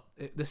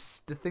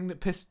the thing that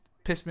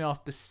pissed me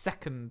off. The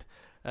second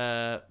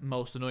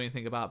most annoying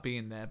thing about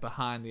being there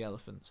behind the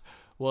elephants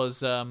was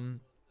that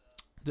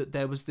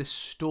there was this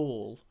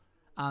stall,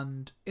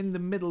 and in the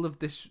middle of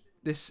this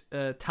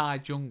Thai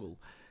jungle,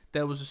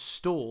 there was a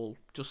stall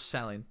just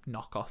selling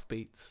knockoff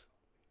Beats.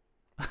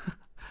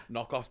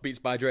 Knockoff Beats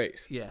by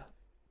Drake's. Yeah.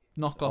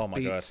 Knockoff Oh my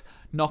Beats,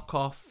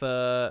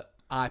 knockoff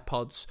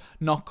iPods,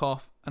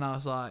 knockoff. And I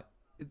was like,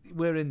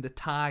 we're in the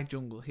Thai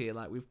jungle here.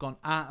 Like, we've gone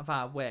out of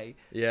our way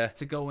Yeah.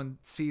 to go and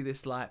see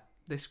this, like,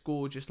 this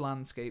gorgeous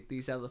landscape,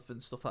 these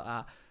elephants, stuff like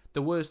that.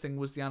 the worst thing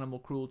was the animal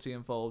cruelty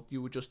involved.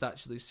 You were just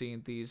actually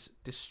seeing these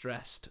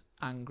distressed,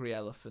 angry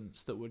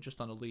elephants that were just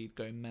on a lead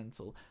going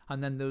mental.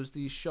 And then there was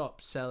these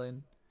shops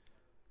selling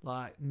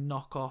like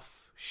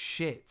knockoff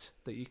shit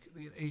that you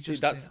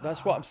just...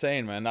 That's what I'm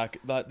saying, man. Like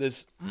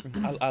there's...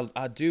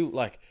 I do,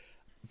 like...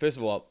 First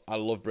of all, I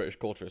love British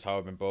culture. It's how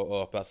I've been brought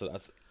up. That's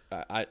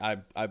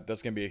going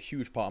to be a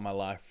huge part of my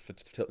life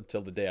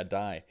till the day I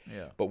die.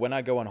 Yeah. But when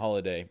I go on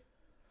holiday,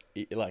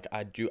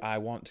 I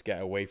want to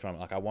get away from it.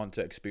 Like I want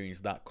to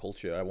experience that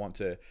culture. I want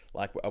to,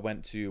 like, I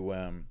went to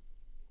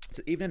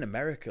even in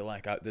America.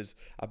 Like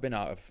I've been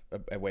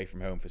away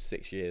from home for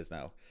 6 years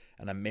now,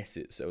 and I miss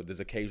it. So there's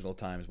occasional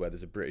times where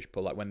there's a British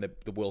pub. Like when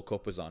the World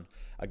Cup was on,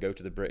 I go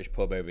to the British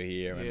pub over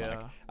here, and like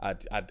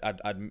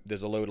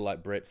there's a load of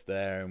like Brits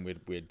there, and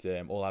we'd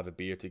all have a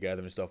beer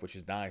together and stuff, which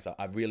is nice.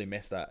 I really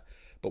miss that.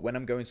 But when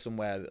I'm going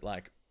somewhere that,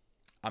 like,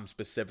 I'm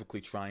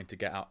specifically trying to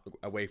get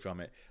away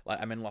from it.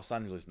 Like I'm in Los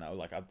Angeles now.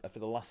 Like for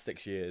the last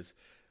 6 years,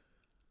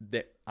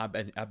 I've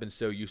been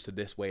so used to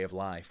this way of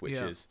life,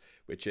 which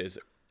is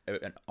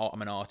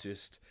I'm an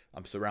artist.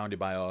 I'm surrounded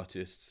by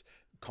artists,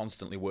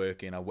 constantly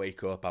working. I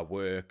wake up, I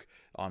work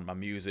on my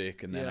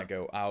music, and then I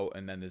go out,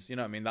 and then there's, you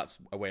know what I mean? That's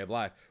a way of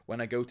life. When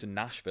I go to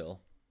Nashville,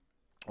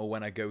 or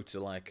when I go to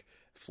like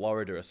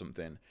Florida or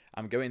something,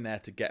 I'm going there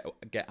to get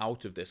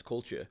out of this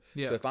culture.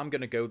 Yeah. So if I'm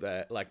going to go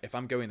there, like if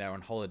I'm going there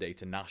on holiday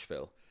to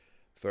Nashville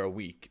for a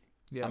week,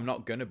 I'm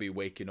not going to be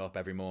waking up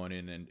every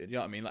morning, and you know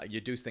what I mean? Like you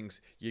do things,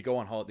 you go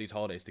on these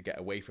holidays to get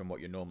away from what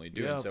you're normally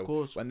doing. Yeah, so of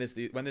course. when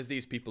there's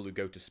these people who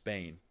go to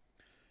Spain,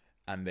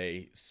 and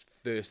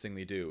first thing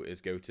they do is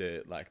go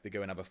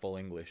and have a full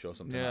English or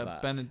something like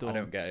that. Benidorm. I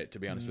don't get it, to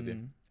be honest with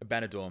you.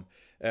 Benidorm.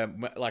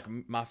 Like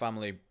my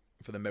family,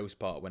 for the most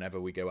part, whenever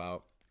we go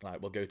out,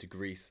 like we'll go to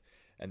Greece,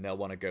 and they'll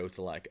want to go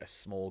to like a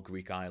small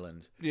Greek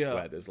island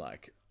where there's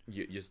like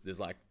there's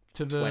like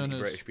Tavernas. 20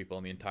 British people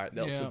on the entire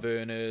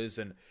tavernas,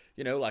 and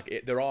you know, like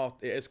it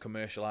is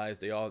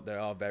commercialized. They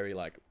are very,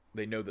 like,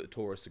 they know that the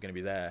tourists are going to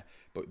be there,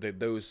 but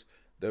those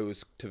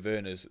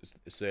tavernas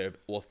serve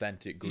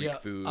authentic Greek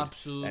food.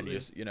 Absolutely. And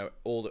just, you know,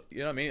 all the, you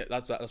know what I mean?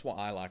 That's what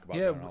I like about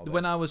Yeah, going on holiday.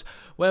 when I was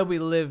where we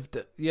lived,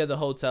 the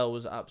hotel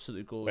was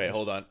absolutely gorgeous. Wait,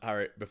 hold on,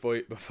 Harry. Before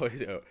you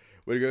go,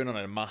 we're going on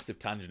a massive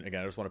tangent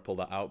again. I just want to pull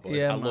that out, but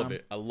I love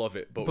it.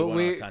 But we went on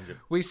a tangent.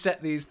 We set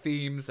these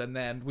themes and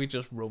then we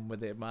just run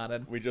with it, man.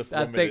 And we just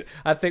run with it.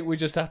 I think we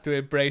just have to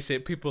embrace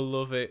it. People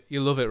love it.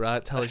 You love it,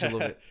 right? Tell us you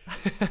love it.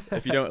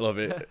 If you don't love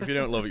it,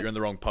 you're in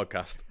the wrong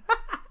podcast.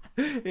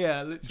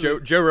 Yeah,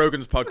 literally. Joe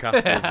Rogan's podcast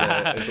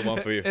is the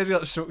one for you. He's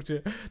got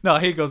structure. No,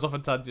 he goes off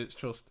on tangents.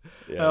 Trust.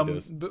 Yeah, he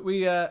does. But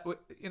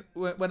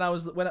when I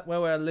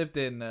lived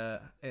in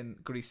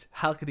Greece,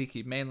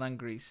 Halkidiki, mainland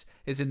Greece,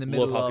 is in the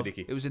middle of.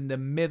 It was in the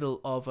middle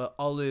of an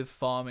olive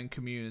farming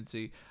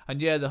community,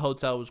 and the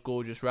hotel was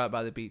gorgeous, right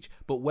by the beach.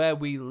 But where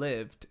we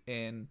lived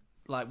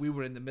we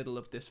were in the middle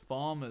of this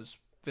farmer's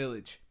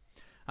village,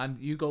 and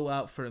you go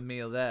out for a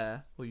meal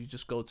there, or you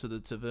just go to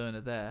the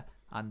taverna there,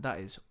 and that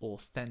is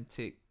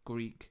authentic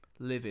Greek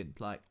living,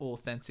 like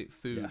authentic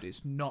food. Yeah.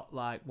 It's not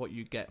like what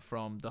you get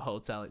from the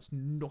hotel. It's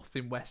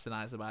nothing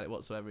westernized about it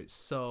whatsoever. It's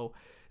so,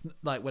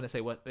 like, when I say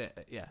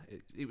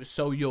it was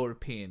so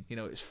European. You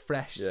know, it's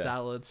fresh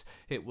salads.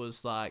 It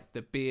was like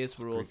the beers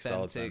were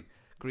authentic.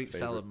 Greek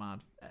salad, man.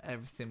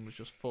 Everything was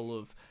just full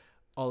of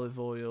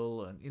olive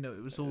oil, and you know,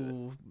 it was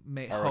all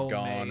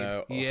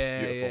oregano. homemade.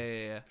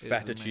 Yeah.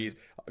 Feta cheese.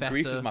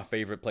 Greece is my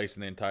favorite place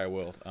in the entire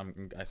world.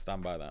 I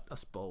stand by that.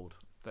 That's bold.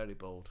 Very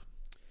bold.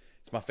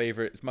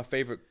 It's my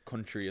favorite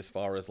country as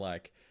far as,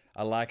 like,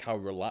 I like how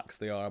relaxed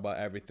they are about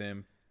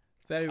everything.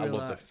 Very relaxed.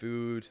 I love the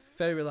food.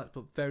 Very relaxed,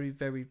 but very,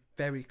 very,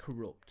 very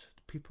corrupt.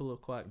 People are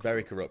quite corrupt.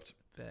 Very corrupt.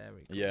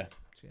 Very corrupt.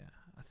 Yeah.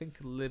 I think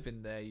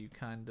living there, you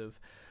kind of,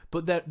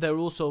 but they're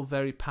also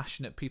very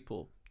passionate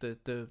people.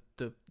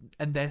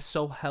 And they're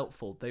so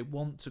helpful. They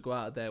want to go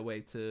out of their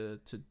way to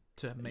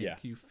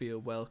make you feel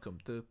welcome.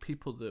 The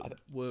people that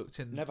worked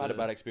in never had a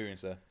bad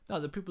experience there. No,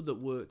 the people that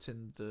worked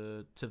in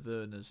the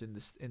tavernas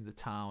in the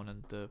town,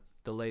 and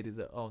the lady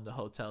that owned the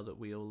hotel that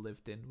we all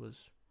lived in it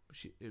was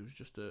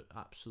just an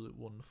absolute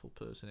wonderful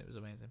person. It was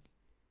amazing.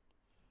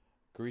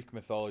 Greek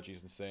mythology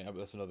is insane.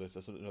 That's another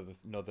episode.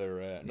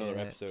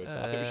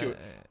 I think we should.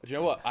 Do you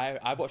know what?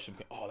 I watched some.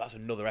 Oh, that's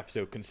another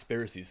episode.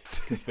 Conspiracy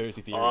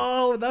theories.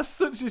 Oh, that's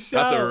such a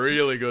shout. That's a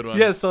really good one.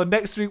 Yeah. So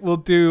next week we'll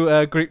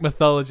do Greek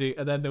mythology,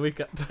 and then the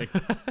week after.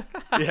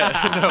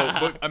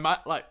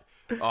 But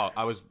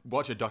I was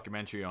watching a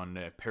documentary on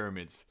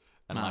pyramids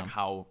and like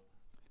how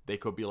they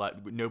could be like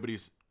nobody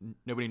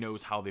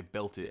knows how they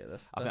built it. Yeah,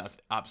 I think that's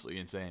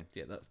absolutely insane.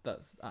 Yeah,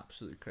 that's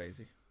absolutely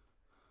crazy.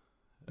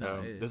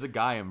 There's a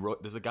guy in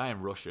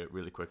Russia.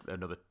 Really quick,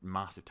 another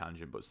massive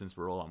tangent, but since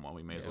we're all on one,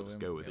 we may as well just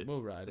go with it.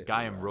 We'll ride it. A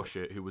guy in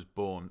Russia who was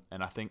born,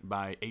 and I think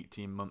by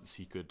 18 months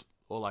he could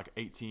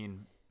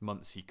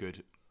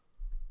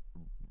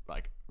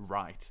like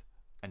write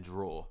and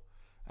draw,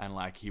 and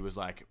like he was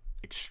like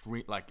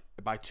extreme. Like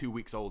by 2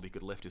 weeks old, he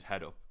could lift his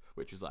head up,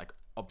 which was like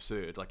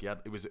absurd. Like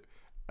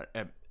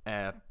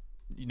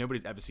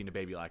nobody's ever seen a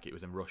baby like it. It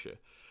was in Russia,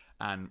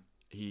 and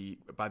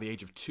by the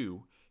age of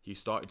 2, he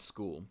started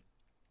school,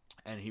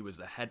 and he was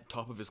the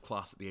top of his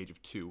class at the age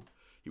of 2.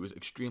 He was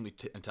extremely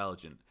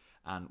intelligent,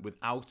 and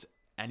without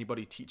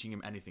anybody teaching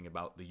him anything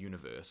about the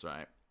universe,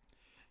 right?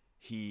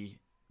 He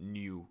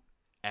knew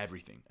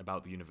everything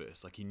about the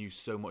universe. Like, he knew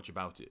so much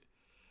about it.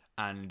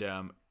 And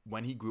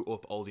when he grew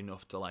up old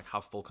enough to like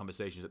have full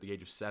conversations at the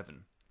age of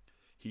 7,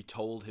 he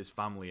told his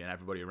family and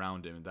everybody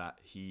around him that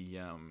he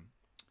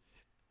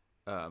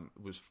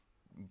was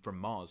from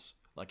Mars.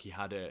 Like,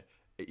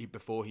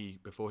 before he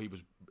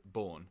was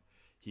born,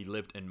 he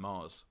lived in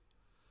Mars,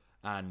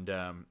 and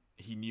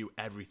he knew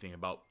everything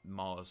about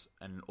Mars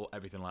and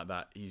everything like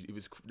that.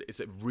 It's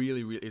a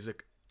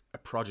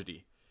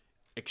prodigy,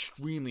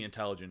 extremely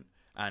intelligent.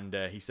 And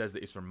he says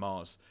that he's from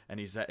Mars, and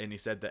he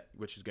said that,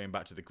 which is going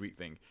back to the Greek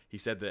thing. He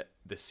said that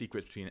the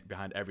secrets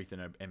behind everything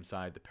are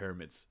inside the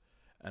pyramids,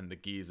 and the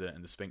Giza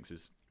and the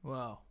Sphinxes.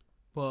 Wow.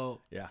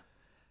 Well, yeah,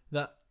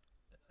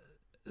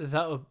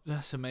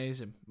 that's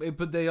amazing.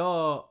 But they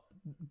are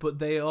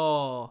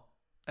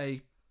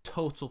a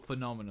total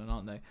phenomenon,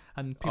 aren't they?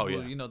 And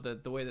people, you know,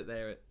 the way that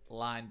they're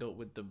lined up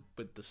with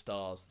the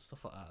stars,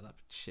 stuff like that. That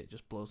shit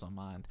just blows my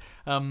mind.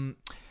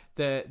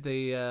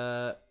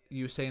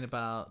 You were saying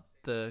about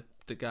the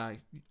guy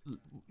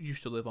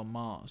used to live on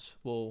Mars.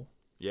 Well,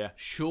 yeah.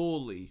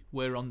 Surely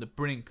we're on the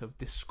brink of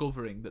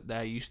discovering that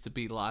there used to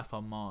be life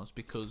on Mars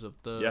because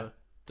of the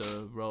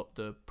robot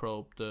that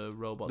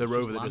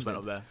just went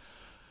up there.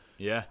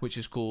 Yeah, which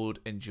is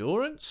called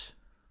Endurance,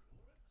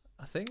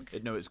 I think.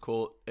 It's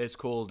called.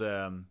 Oh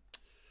man,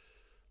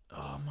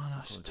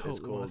 I just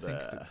totally want to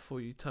think of it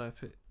before you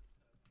type it.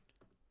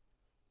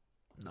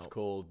 It's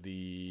called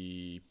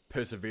the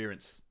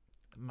Perseverance.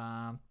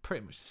 Man,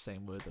 pretty much the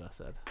same word that I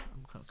said.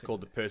 It's called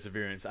the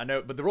Perseverance. I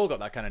know, but they've all got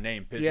that kind of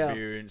name,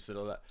 Perseverance and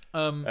all that.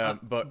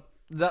 But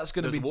that's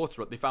going to be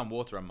water. They found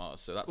water on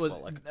Mars, so that's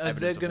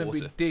they're going to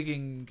be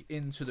digging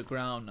into the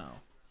ground now.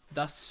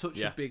 That's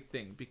such a big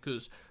thing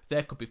because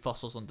there could be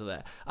fossils under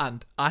there.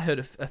 And I heard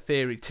a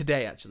theory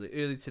today, actually,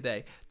 early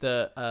today,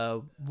 that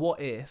what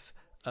if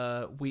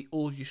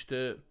humans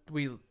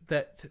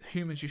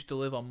used to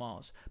live on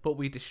Mars, but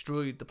we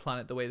destroyed the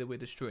planet the way that we're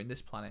destroying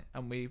this planet,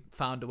 and we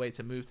found a way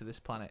to move to this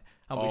planet,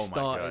 and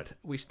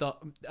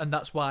and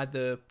that's why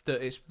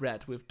it's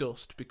red with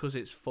dust, because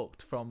it's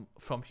fucked from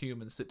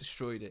humans that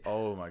destroyed it.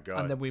 Oh my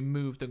god! And then we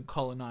moved and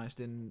colonized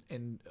on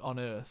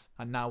Earth,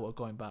 and now we're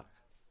going back.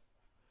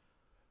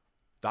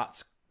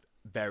 That's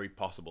very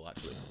possible,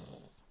 actually.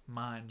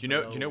 Mind. Do you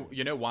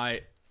know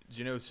why? Do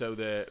you know so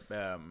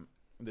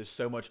there's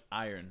so much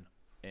iron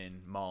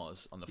in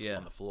Mars on the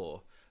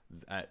floor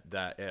that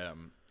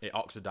it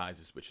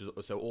oxidizes, which is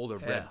so all the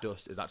red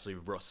dust is actually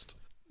rust.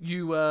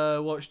 You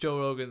watch Joe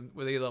Rogan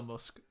with Elon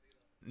Musk?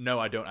 No,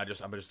 I don't. I'm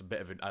just a bit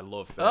of I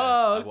love. Okay.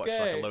 I watch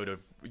like a load of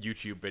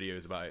YouTube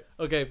videos about it.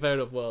 Okay, fair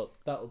enough. Well,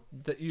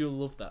 you'll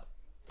love that.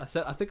 I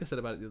think I said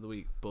about it the other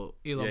week, but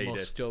Elon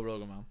Musk, Joe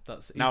Rogan, man.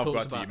 Now I've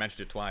got to. You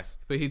mentioned it twice.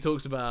 But he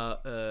talks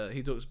about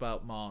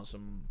Mars,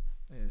 and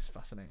it's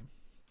fascinating.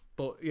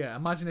 But yeah,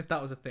 imagine if that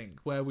was a thing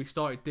where we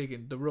started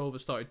digging, the rover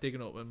started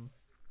digging up, and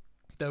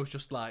there was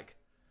just like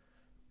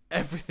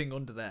everything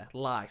under there,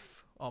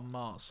 life on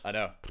Mars. I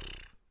know.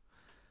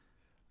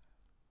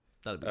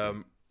 That'd be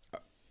cool.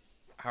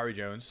 Harry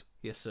Jones.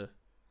 Yes, sir.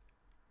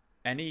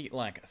 Any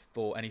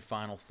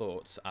final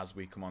thoughts as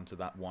we come on to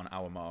that 1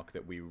 hour mark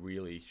that we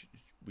really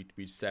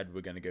we said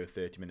we're going to go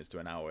 30 minutes to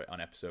an hour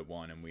on episode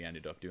 1, and we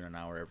ended up doing an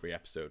hour every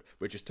episode,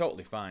 which is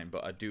totally fine.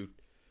 But I do.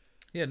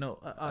 Yeah, no,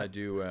 I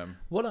do.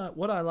 What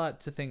I like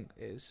to think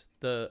is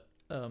that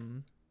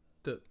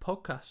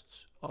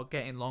podcasts are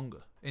getting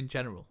longer in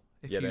general.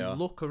 If you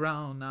look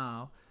around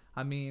now,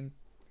 I mean,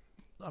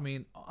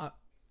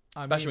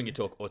 especially when you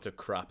talk utter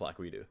crap like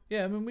we do.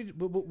 Yeah, I mean,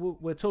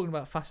 we're talking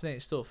about fascinating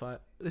stuff.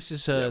 This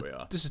is we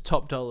are. This is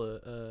top dollar.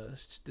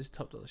 This is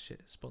top dollar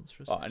shit.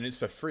 Sponsor us. Oh, and it's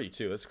for free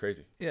too. That's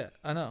crazy. Yeah,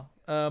 I know.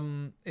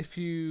 If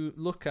you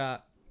look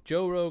at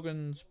Joe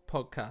Rogan's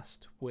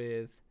podcast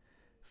with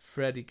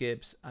Freddie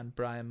Gibbs and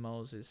Brian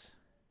Moses,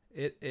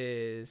 it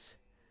is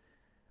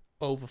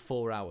over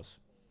 4 hours.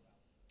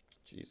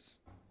 Jesus.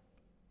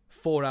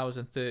 4 hours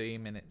and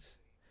 13 minutes.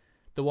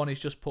 The one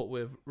he's just put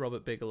with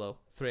Robert Bigelow,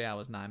 3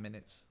 hours 9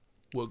 minutes.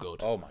 We're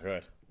good. Oh my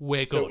god.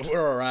 We're good. So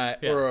we're all right.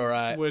 Yeah. We're all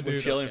right. We're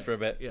chilling for a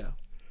bit. Yeah.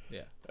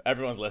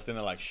 Everyone's listening.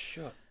 They're like,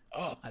 shut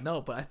up. I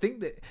know, but I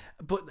think that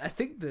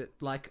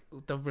like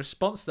the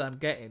response that I'm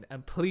getting,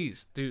 and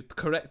please do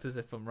correct us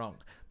if I'm wrong,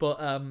 but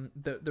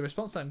the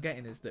response that I'm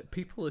getting is that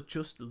people are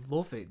just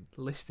loving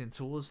listening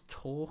to us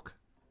talk,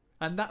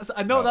 and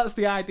that's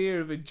the idea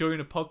of enjoying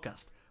a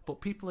podcast,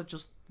 but people are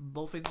just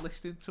loving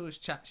listening to us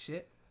chat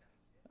shit.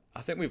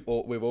 I think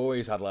we've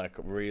always had like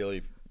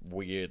really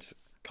weird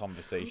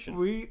conversation.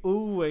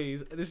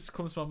 This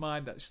comes to my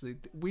mind actually.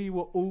 We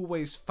were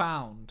always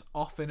found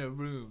off in a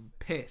room,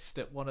 pissed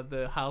at one of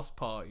the house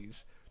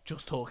parties,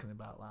 just talking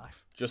about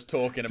life, just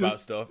talking about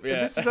stuff.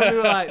 Yeah, this is when we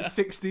were like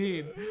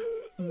 16.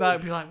 And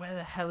I'd be like, "Where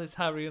the hell is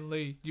Harry and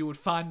Lee?" You would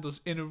find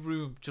us in a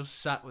room,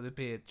 just sat with a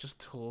beer, just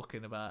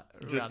talking about,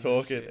 just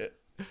talking. Shit.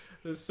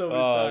 There's so many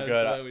Oh, times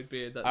God. where we'd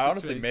be in that I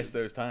honestly situation. miss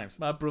those times.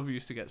 My brother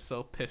used to get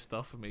so pissed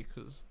off at me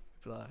because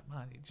he'd be like,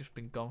 "Man, you've just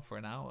been gone for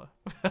an hour."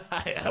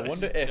 I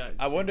wonder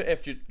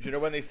if do you know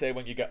when they say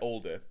when you get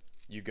older,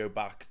 you go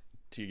back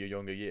to your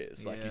younger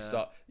years. Like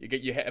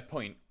you hit a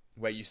point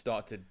where you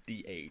start to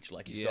de-age,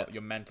 like you start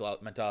your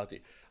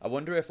mentality. I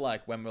wonder if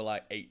like when we're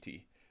like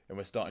 80 and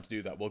we're starting to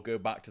do that, we'll go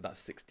back to that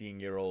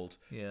 16-year-old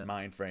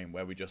mind frame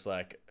where we just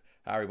like,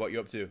 Harry, what you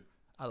up to?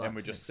 And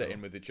we're just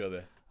sitting with each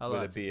other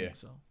with a beer.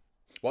 So.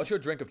 What's your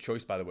drink of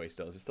choice, by the way?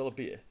 Still, is it still a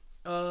beer?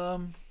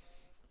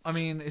 I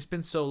mean, it's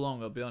been so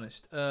long. I'll be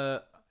honest.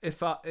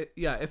 If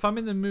I'm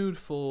in the mood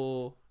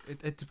for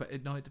it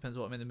depends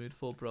what I'm in the mood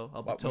for, bro.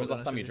 I'll be When was the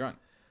last time you drank?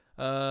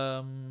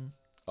 Oh,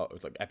 it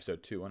was like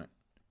episode 2, wasn't it?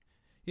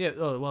 Yeah.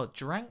 Oh well,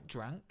 drank.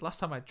 Last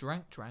time I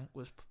drank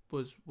was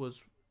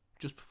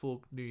just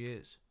before New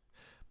Year's.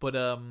 But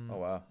Oh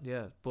wow.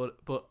 Yeah. But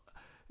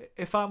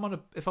if I'm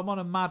on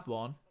a mad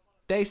one,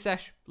 day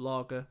sesh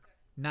lager,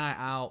 night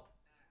out,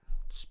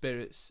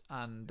 spirits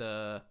and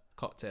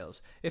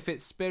cocktails. If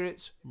it's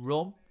spirits,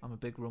 rum. I'm a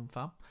big rum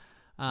fan.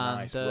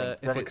 And Nice.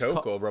 Rum and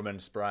Coke or rum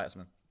and Sprite,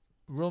 something?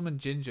 Rum and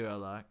ginger, I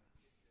like.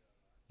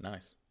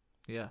 Nice.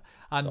 Yeah.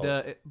 And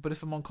but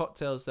if I'm on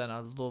cocktails, then I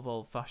love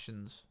old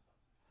fashions.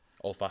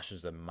 Old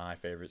fashions are my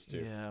favourites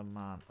too. Yeah,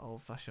 man,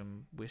 old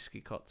fashioned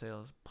whiskey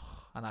cocktails,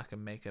 and I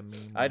can make a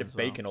mean. I had a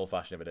bacon old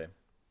fashioned the other day.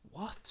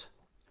 What?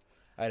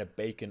 I had a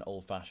bacon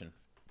old fashioned.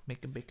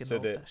 Making bacon So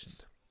old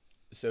fashioned.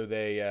 So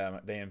they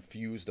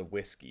infuse the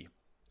whiskey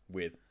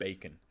with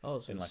bacon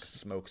in like a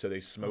smoke. So they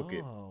smoke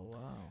it. Oh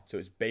wow. So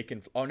it's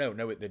bacon. Oh no,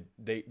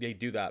 they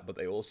do that, but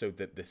they also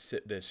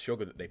the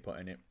sugar that they put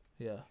in it.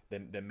 Yeah.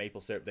 The maple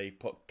syrup they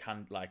put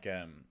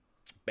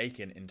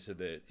bacon into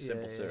the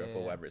simple syrup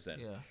or whatever it's in.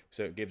 Yeah.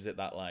 So it gives it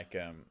that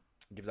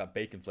gives that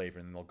bacon flavor,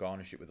 and then they'll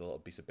garnish it with a little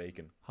piece of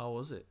bacon. How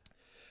was it?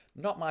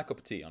 Not my cup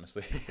of tea,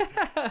 honestly.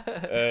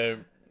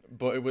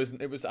 But it was.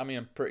 I mean,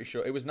 I'm pretty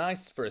sure it was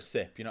nice for a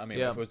sip. You know what I mean?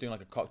 Yeah. If I was doing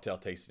like a cocktail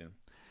tasting,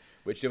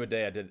 which the other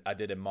day I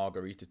did a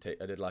margarita.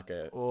 I did like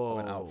I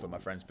went out for my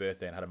friend's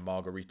birthday and had a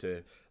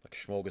margarita, like a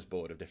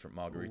smorgasbord of different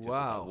margaritas. Wow.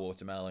 It was like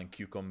watermelon,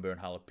 cucumber,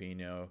 and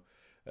jalapeno.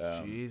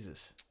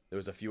 Jesus. There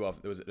was a few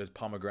of there's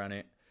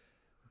pomegranate,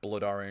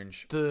 blood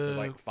orange. There's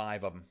like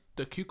 5 of them.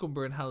 The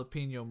cucumber and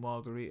jalapeno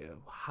margarita.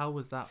 How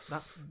was that?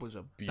 That was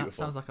a Beautiful. That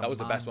sounds like That was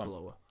the best one.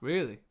 blower.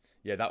 Really?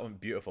 Yeah, that one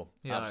beautiful.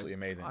 Yeah, Absolutely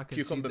amazing. I can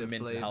Cucumber, see the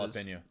mint, and flavours.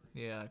 jalapeno.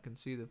 Yeah, I can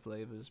see the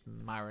flavors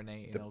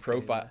marinating. The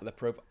profile.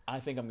 I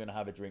think I'm gonna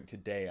have a drink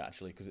today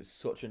actually because it's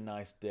such a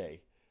nice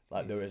day.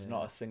 Like there is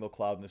not a single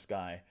cloud in the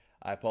sky.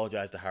 I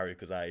apologize to Harry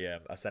because I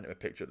sent him a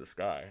picture of the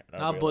sky.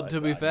 And I But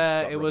to realised be that I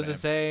fair, need to it was the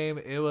stop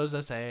rubbing same. It was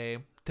the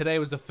same. Today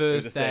was the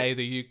first the day same.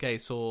 the UK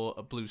saw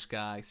a blue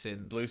sky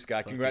since Blue sky.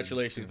 fucking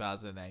Congratulations.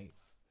 2008.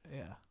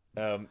 Yeah.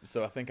 him.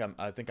 So I think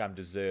I'm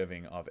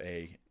deserving of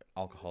a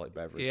alcoholic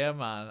beverage. Yeah,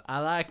 man. I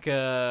like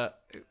that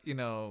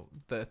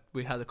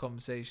we had a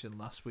conversation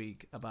last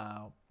week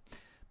about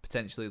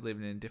potentially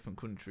living in different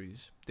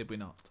countries, did we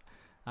not?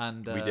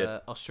 And We did.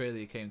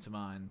 Australia came to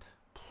mind.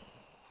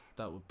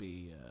 That would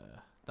be a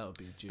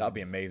dream. That'd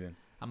be amazing.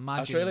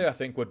 Imagine, Australia, I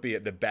think, would be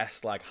the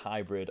best like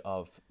hybrid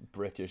of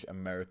British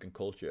American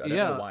culture. I don't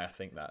know why I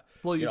think that.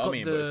 Well, you know what I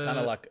mean? But it's kind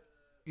of like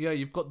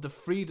you've got the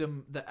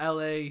freedom, the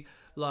LA,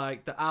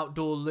 like the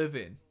outdoor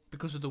living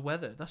because of the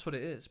weather. That's what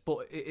it is.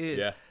 But it is.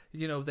 Yeah.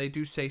 You know, they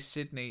do say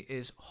Sydney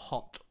is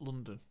hot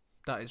London.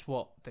 That is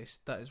a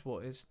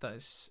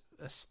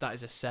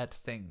said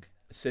thing.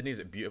 Sydney's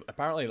a beautiful.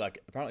 Apparently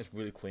it's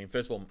really clean.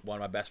 First of all, one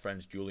of my best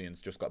friends, Julian's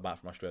just got back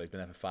from Australia. He's been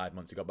there for 5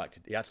 months.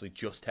 He actually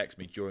just texted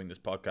me during this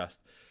podcast.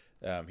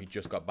 He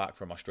just got back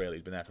from Australia.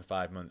 He's been there for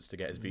 5 months to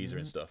get his visa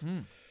and stuff.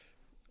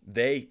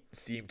 They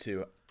seem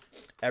to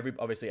every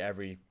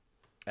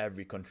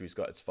country's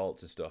got its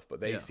faults and stuff,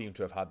 but they seem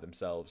to have had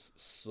themselves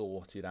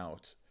sorted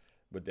out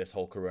with this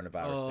whole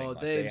coronavirus thing. Oh, Like,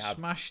 they've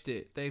smashed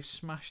it. They've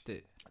smashed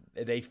it.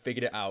 They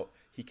figured it out.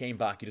 He came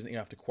back. He doesn't even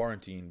have to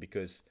quarantine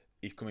because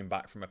he's coming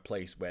back from a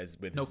place with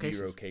No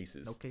zero cases.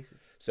 cases. No cases.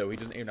 So he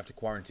doesn't even have to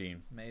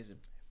quarantine. Amazing.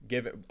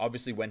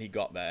 Obviously when he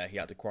got there, he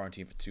had to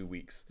quarantine for 2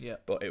 weeks. Yeah.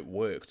 But it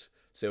worked.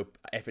 So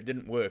if it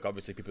didn't work,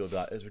 obviously people would be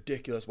like, "It's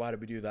ridiculous. Why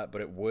did we do that?"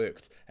 But it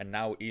worked, and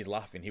now he's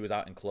laughing. He was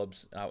out in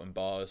clubs, out in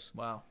bars.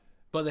 Wow.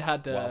 But they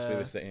had Whilst we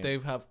were sitting-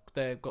 they've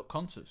got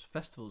concerts,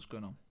 festivals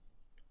going on.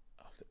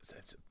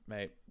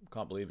 Mate,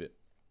 can't believe it.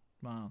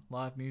 Man,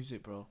 live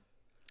music, bro.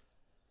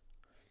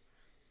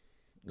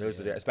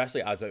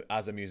 Especially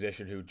as a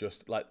musician who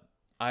just like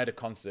I had a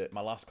concert.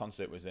 My last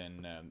concert was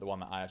in the one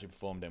that I actually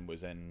performed in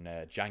was in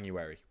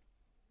January.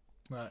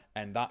 Right.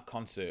 And that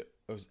concert,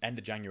 it was end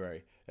of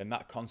January, and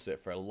that concert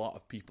for a lot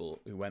of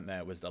people who went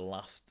there was the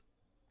last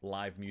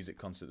live music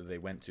concert that they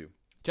went to.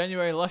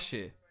 January last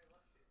year.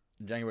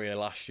 January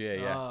last year,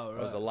 yeah. Oh, It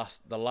was right.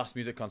 the last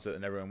music concert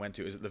that everyone went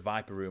to. It was at the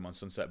Viper Room on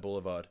Sunset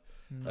Boulevard.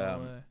 No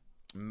way.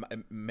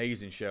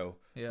 Amazing show.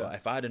 Yeah. But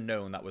if I'd have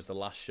known that was the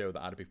last show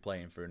that I'd be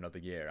playing for another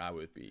year, I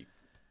would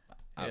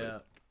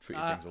have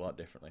treated things a lot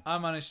differently. I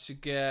managed to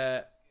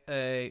get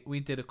we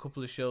did a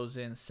couple of shows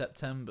in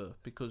September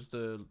because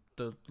the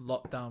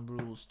lockdown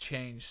rules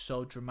changed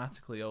so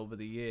dramatically over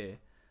the year,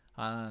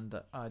 and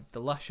the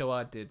last show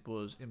I did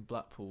was in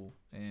Blackpool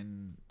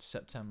in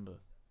September.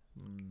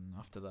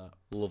 After that,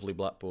 Lovely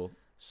Blackpool.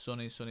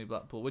 sunny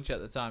Blackpool, which at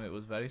the time it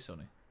was very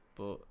sunny,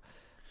 but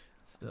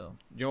still.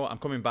 You know what? I'm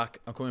coming back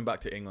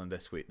to England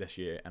this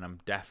year, and I'm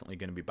definitely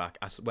going to be back.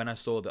 When I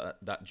saw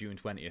that June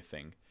 20th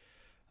thing,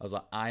 I was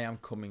like, I am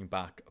coming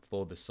back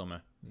for the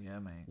summer. Yeah,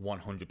 mate.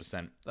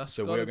 100%. That's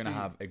So gotta we're going to be-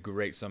 have a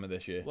great summer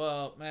this year.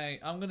 Well,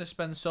 mate, I'm gonna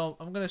spend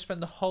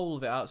the whole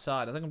of it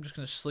outside. I think I'm just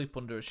gonna sleep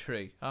under a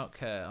tree. I don't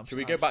care. Should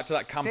we go back to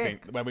that camping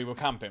sick. where we were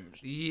camping?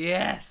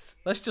 Yes.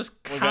 Let's just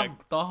We'll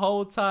camp the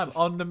whole time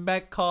on the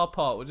Meg car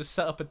park. We'll just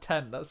set up a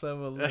tent. That's where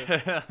we'll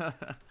live.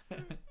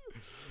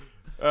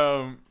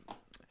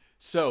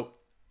 So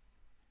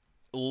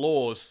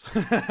laws.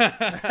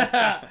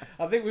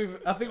 I think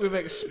we've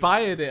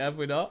expired it, have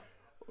we not?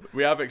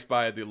 We have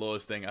expired the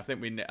laws thing. I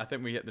think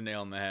we hit the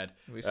nail on the head.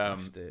 We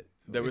smashed it.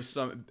 There was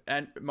some,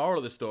 and moral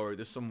of the story,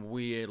 there's some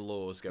weird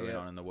laws going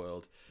on in the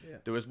world. Yeah.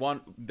 There was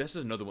one. This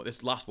is another one.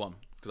 This last one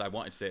because I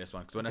wanted to say this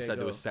one because when I Okay, said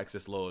there go. was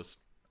sexist laws,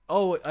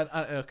 Oh,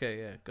 okay,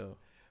 yeah, go.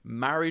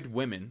 married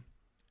women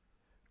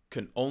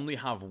can only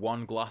have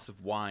one glass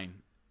of wine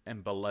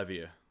in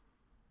Bolivia.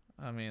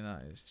 I mean,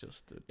 that is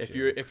just a If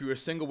joke. you're a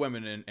single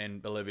woman in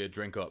Bolivia,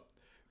 drink up.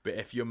 But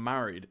if you're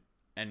married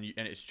and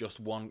it's just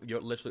one, you're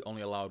literally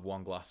only allowed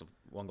one glass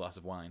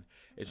of wine.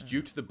 It's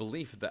due to the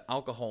belief that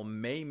alcohol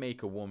may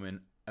make a woman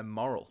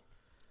immoral.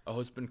 A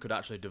husband could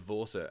actually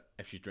divorce her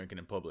if she's drinking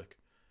in public.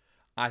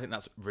 I think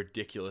that's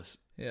ridiculous.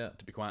 Yeah.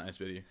 To be quite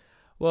honest with you.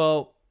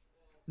 Well,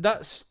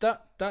 that is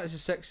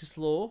a sexist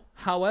law.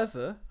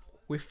 However,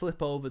 we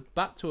flip over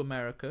back to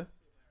America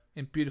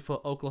in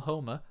beautiful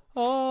Oklahoma.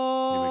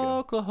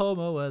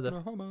 Oklahoma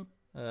weather.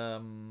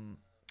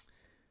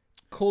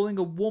 Calling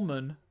a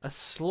woman a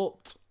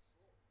slut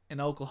in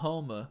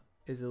Oklahoma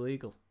is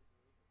illegal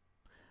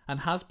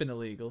and has been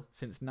illegal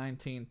since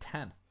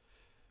 1910.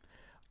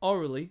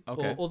 Orally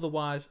Okay. or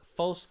otherwise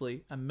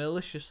falsely and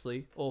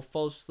maliciously or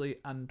falsely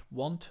and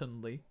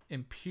wantonly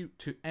impute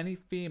to any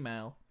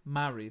female,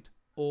 married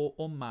or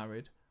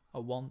unmarried, a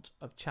want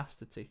of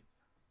chastity.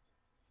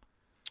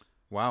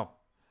 Wow.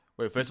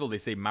 Wait, first of all, they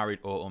say married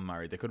or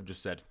unmarried. They could have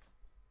just said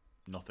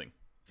nothing.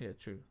 Yeah,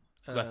 true.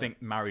 Because I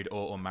think married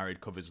or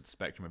unmarried covers the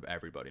spectrum of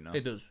everybody, no?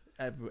 It does.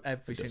 Every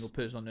It single does.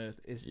 person on earth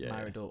is Yeah,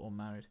 married yeah. or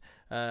unmarried.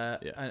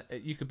 And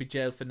you could be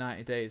jailed for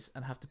 90 days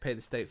and have to pay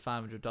the state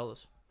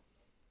 $500.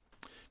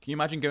 Can you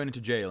imagine going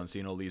into jail and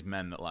seeing all these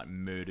men that like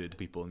murdered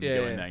people and you Yeah,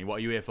 go in yeah. there? What are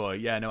you here for?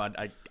 Yeah, no,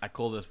 I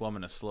call this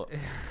woman a slut.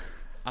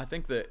 I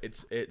think that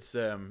it's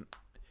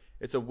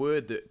a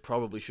word that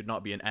probably should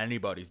not be in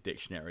anybody's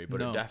dictionary, but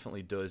No. it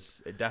definitely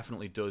does. It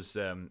definitely does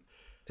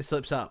It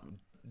slips out.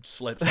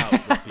 slips out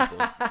with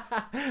people.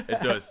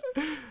 It does.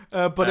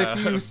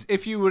 But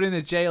if you were in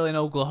a jail in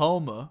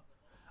Oklahoma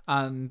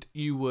and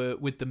you were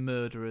with the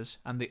murderers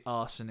and the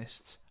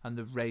arsonists and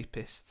the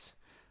rapists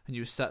and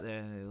you were sat there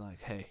and they're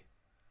like, "Hey,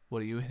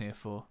 what are you in here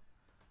for?"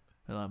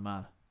 They're like,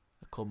 "Man,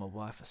 I called my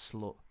wife a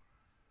slut."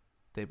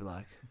 They'd be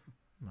like,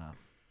 "Man,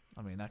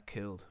 I mean, I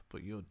killed,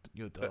 but you're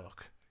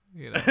dark."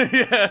 You know,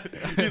 Yeah,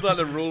 he's like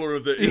the ruler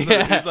of the. He's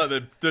like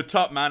the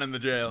top man in the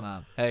jail.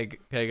 man. Hey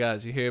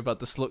guys, you hear about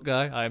the slut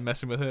guy? I'm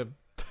messing with him.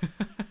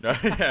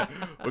 Yeah,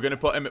 we're gonna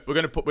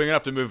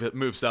have to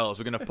move cells.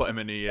 We're gonna put him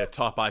in the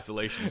top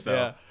isolation cell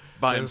Yeah.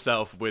 by There's-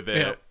 himself with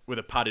a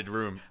padded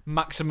room.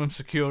 Maximum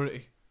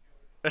security.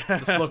 The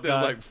slut There's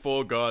guy like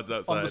 4 guards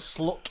outside. on the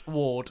slut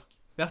ward.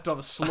 You have to have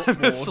a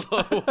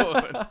slut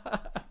ward.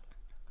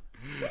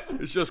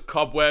 It's just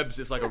cobwebs.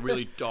 It's like a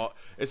really dark.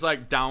 It's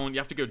like down. You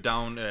have to go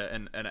down a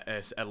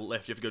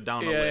lift. You have to go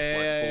down a lift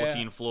like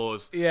 14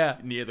 floors. Yeah.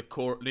 Near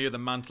the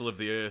mantle of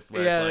the earth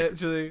where Yeah,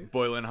 it's like literally.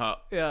 boiling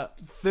hot. Yeah,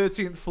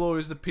 13th floor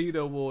is the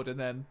pedo ward, and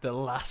then the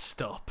last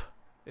stop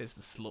is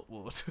the slut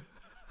ward.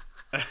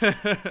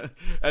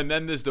 And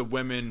then there's the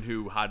women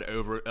who had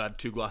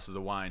 2 glasses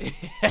of wine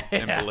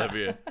in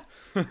Bolivia.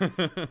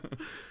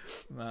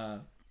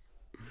 Man,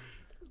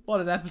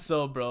 what an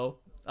episode, bro!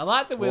 I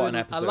like that What an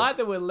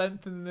episode. we're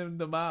lengthening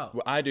them out.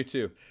 Well, I do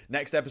too.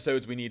 Next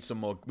episodes, we need some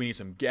more. We need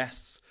some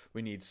guests.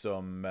 We need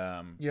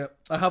some. Yeah,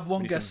 I have one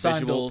we need guest some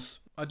signed visuals.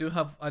 up.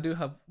 I do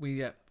have. We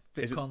get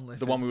Vic Is it Conley.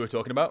 the one we were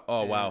talking about?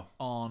 Oh wow!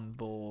 on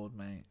board,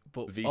 mate.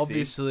 But VC.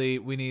 obviously,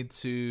 we need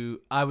to.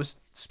 I was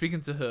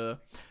speaking to her,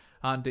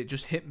 and it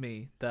just hit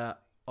me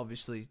that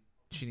obviously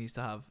she needs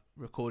to have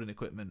recording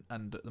equipment,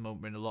 and at the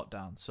moment we're in a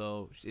lockdown,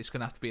 so it's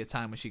gonna have to be a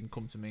time when she can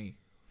come to me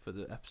for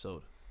the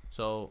episode.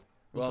 So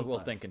Well, talk we'll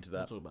about think it. into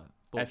that. We'll talk about it.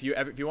 But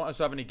If you want us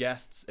to have any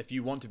guests, if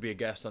you want to be a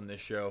guest on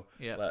this show,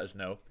 Yeah. let us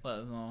know. let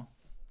us know.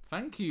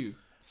 Thank you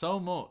so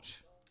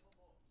much.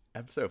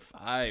 Episode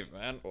 5,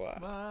 man.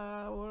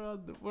 Wow.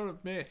 We're a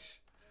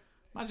mish.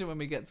 Imagine when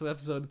we get to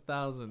episode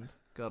 1000.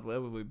 God, where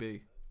would we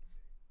be?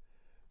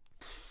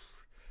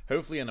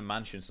 Hopefully in a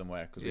mansion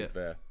somewhere because Yeah.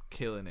 we've.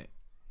 Killing it.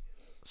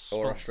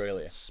 Or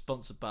Australia.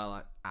 Sponsored by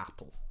like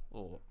Apple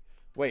or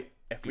Wait,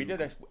 if we did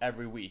this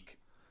every week,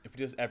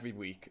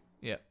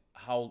 Yeah.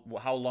 How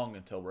long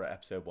until we're at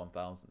episode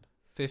 1,000?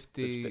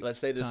 50 Let's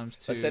say times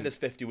 2. Let's say there's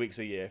 50 weeks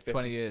a year. 50,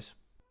 20 years.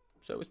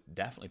 So it's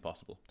definitely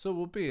possible. So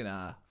we'll be in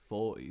our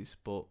 40s,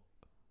 but...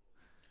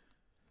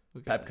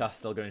 Pepcast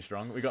still going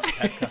strong. We got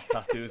Pepcast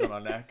tattoos on our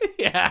neck.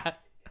 Yeah.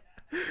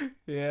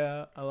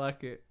 Yeah, I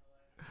like it.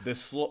 The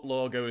slut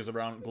logo is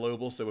around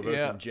global, so we're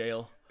both in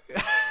jail.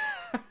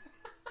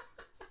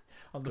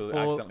 On Because the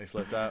it accidentally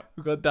slipped out.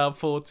 We've gone down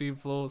 14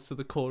 floors to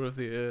the core of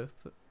the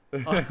earth.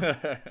 But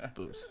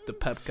the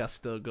Pepcast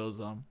still goes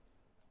on.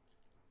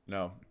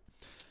 No.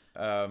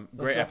 Great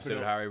wrap it episode,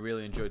 up. Harry.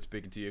 Really enjoyed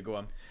speaking to you. Go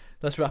on.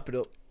 Let's wrap it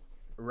up.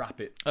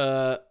 Wrap it.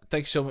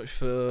 Thank you so much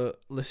for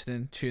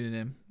listening, tuning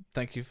in.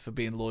 Thank you for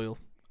being loyal.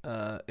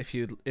 If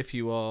you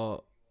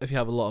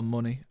have a lot of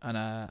money and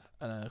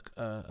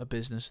a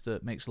business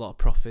that makes a lot of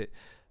profit,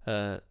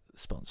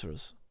 sponsor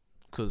us,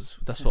 because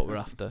that's what we're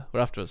after. We're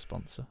after a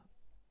sponsor.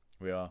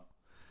 We are.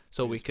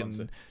 So we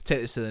can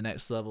take this to the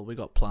next level. We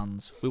got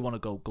plans. We want to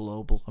go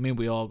global. I mean,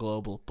 we are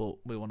global,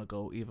 but we want to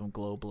go even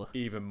globaler.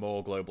 Even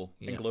more global.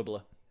 Yeah. And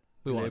globaler.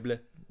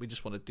 We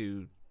just want to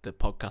do the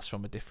podcast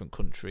from a different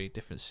country,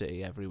 different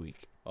city every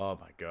week. Oh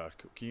my god!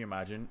 Can you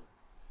imagine?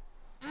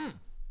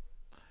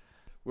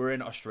 We're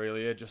in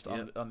Australia, just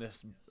on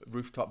this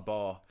rooftop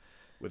bar,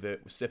 with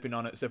it sipping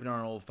on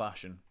an old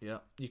fashioned. Yeah,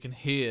 you can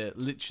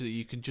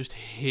just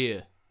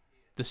hear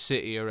the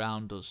city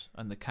around us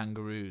and the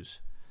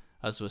kangaroos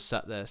as we're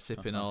sat there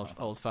sipping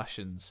old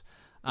fashions,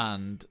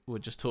 and we're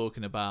just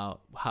talking about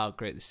how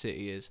great the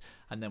city is,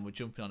 and then we're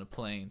jumping on a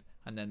plane,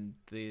 and then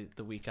the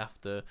week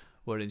after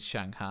we're in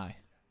Shanghai,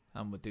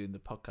 and we're doing the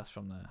podcast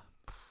from there.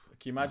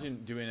 Can you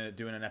imagine doing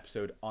an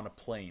episode on a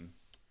plane,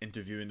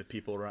 interviewing the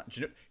people around?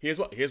 Do you know, here's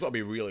what would be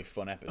a really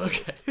fun episode.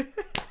 Okay.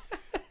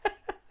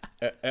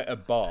 at a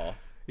bar.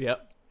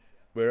 Yep.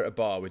 We're at a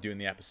bar. We're doing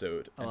the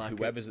episode, I and like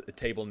whoever's at the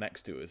table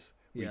next to us,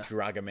 we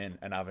drag them in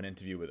and have an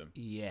interview with them.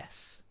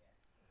 Yes.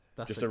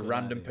 That's just a good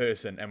random idea.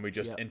 person, and we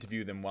just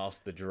interview them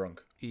whilst they're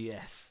drunk.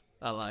 Yes,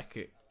 I like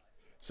it.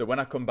 So when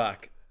I come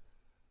back,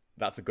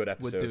 that's a good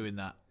episode. We're doing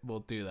that.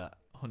 We'll do that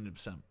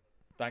 100%.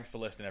 Thanks for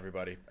listening,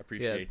 everybody.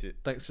 Appreciate it.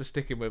 Thanks for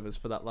sticking with us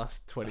for that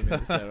last 20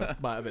 minutes there. It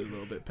might have been a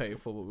little bit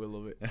painful, but we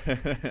love it.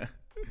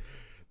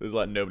 There's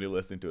like nobody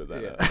listening to us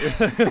right now.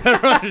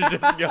 Everyone's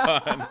just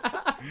gone.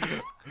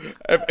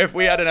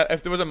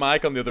 If there was a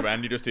mic on the other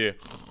end, you just hear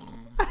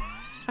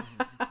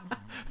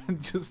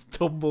just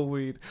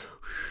tumbleweed.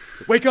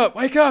 Wake up!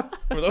 Wake up!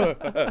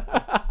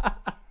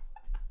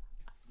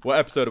 What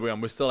episode are we on?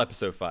 We're still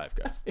episode 5,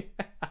 guys.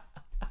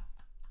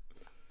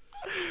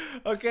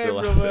 Okay, Still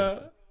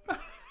brother.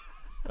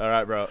 All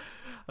right, bro.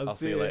 I'll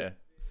see you later.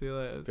 See you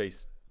later.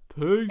 Peace.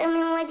 Peace. Tell me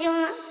what you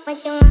want,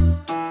 what you want.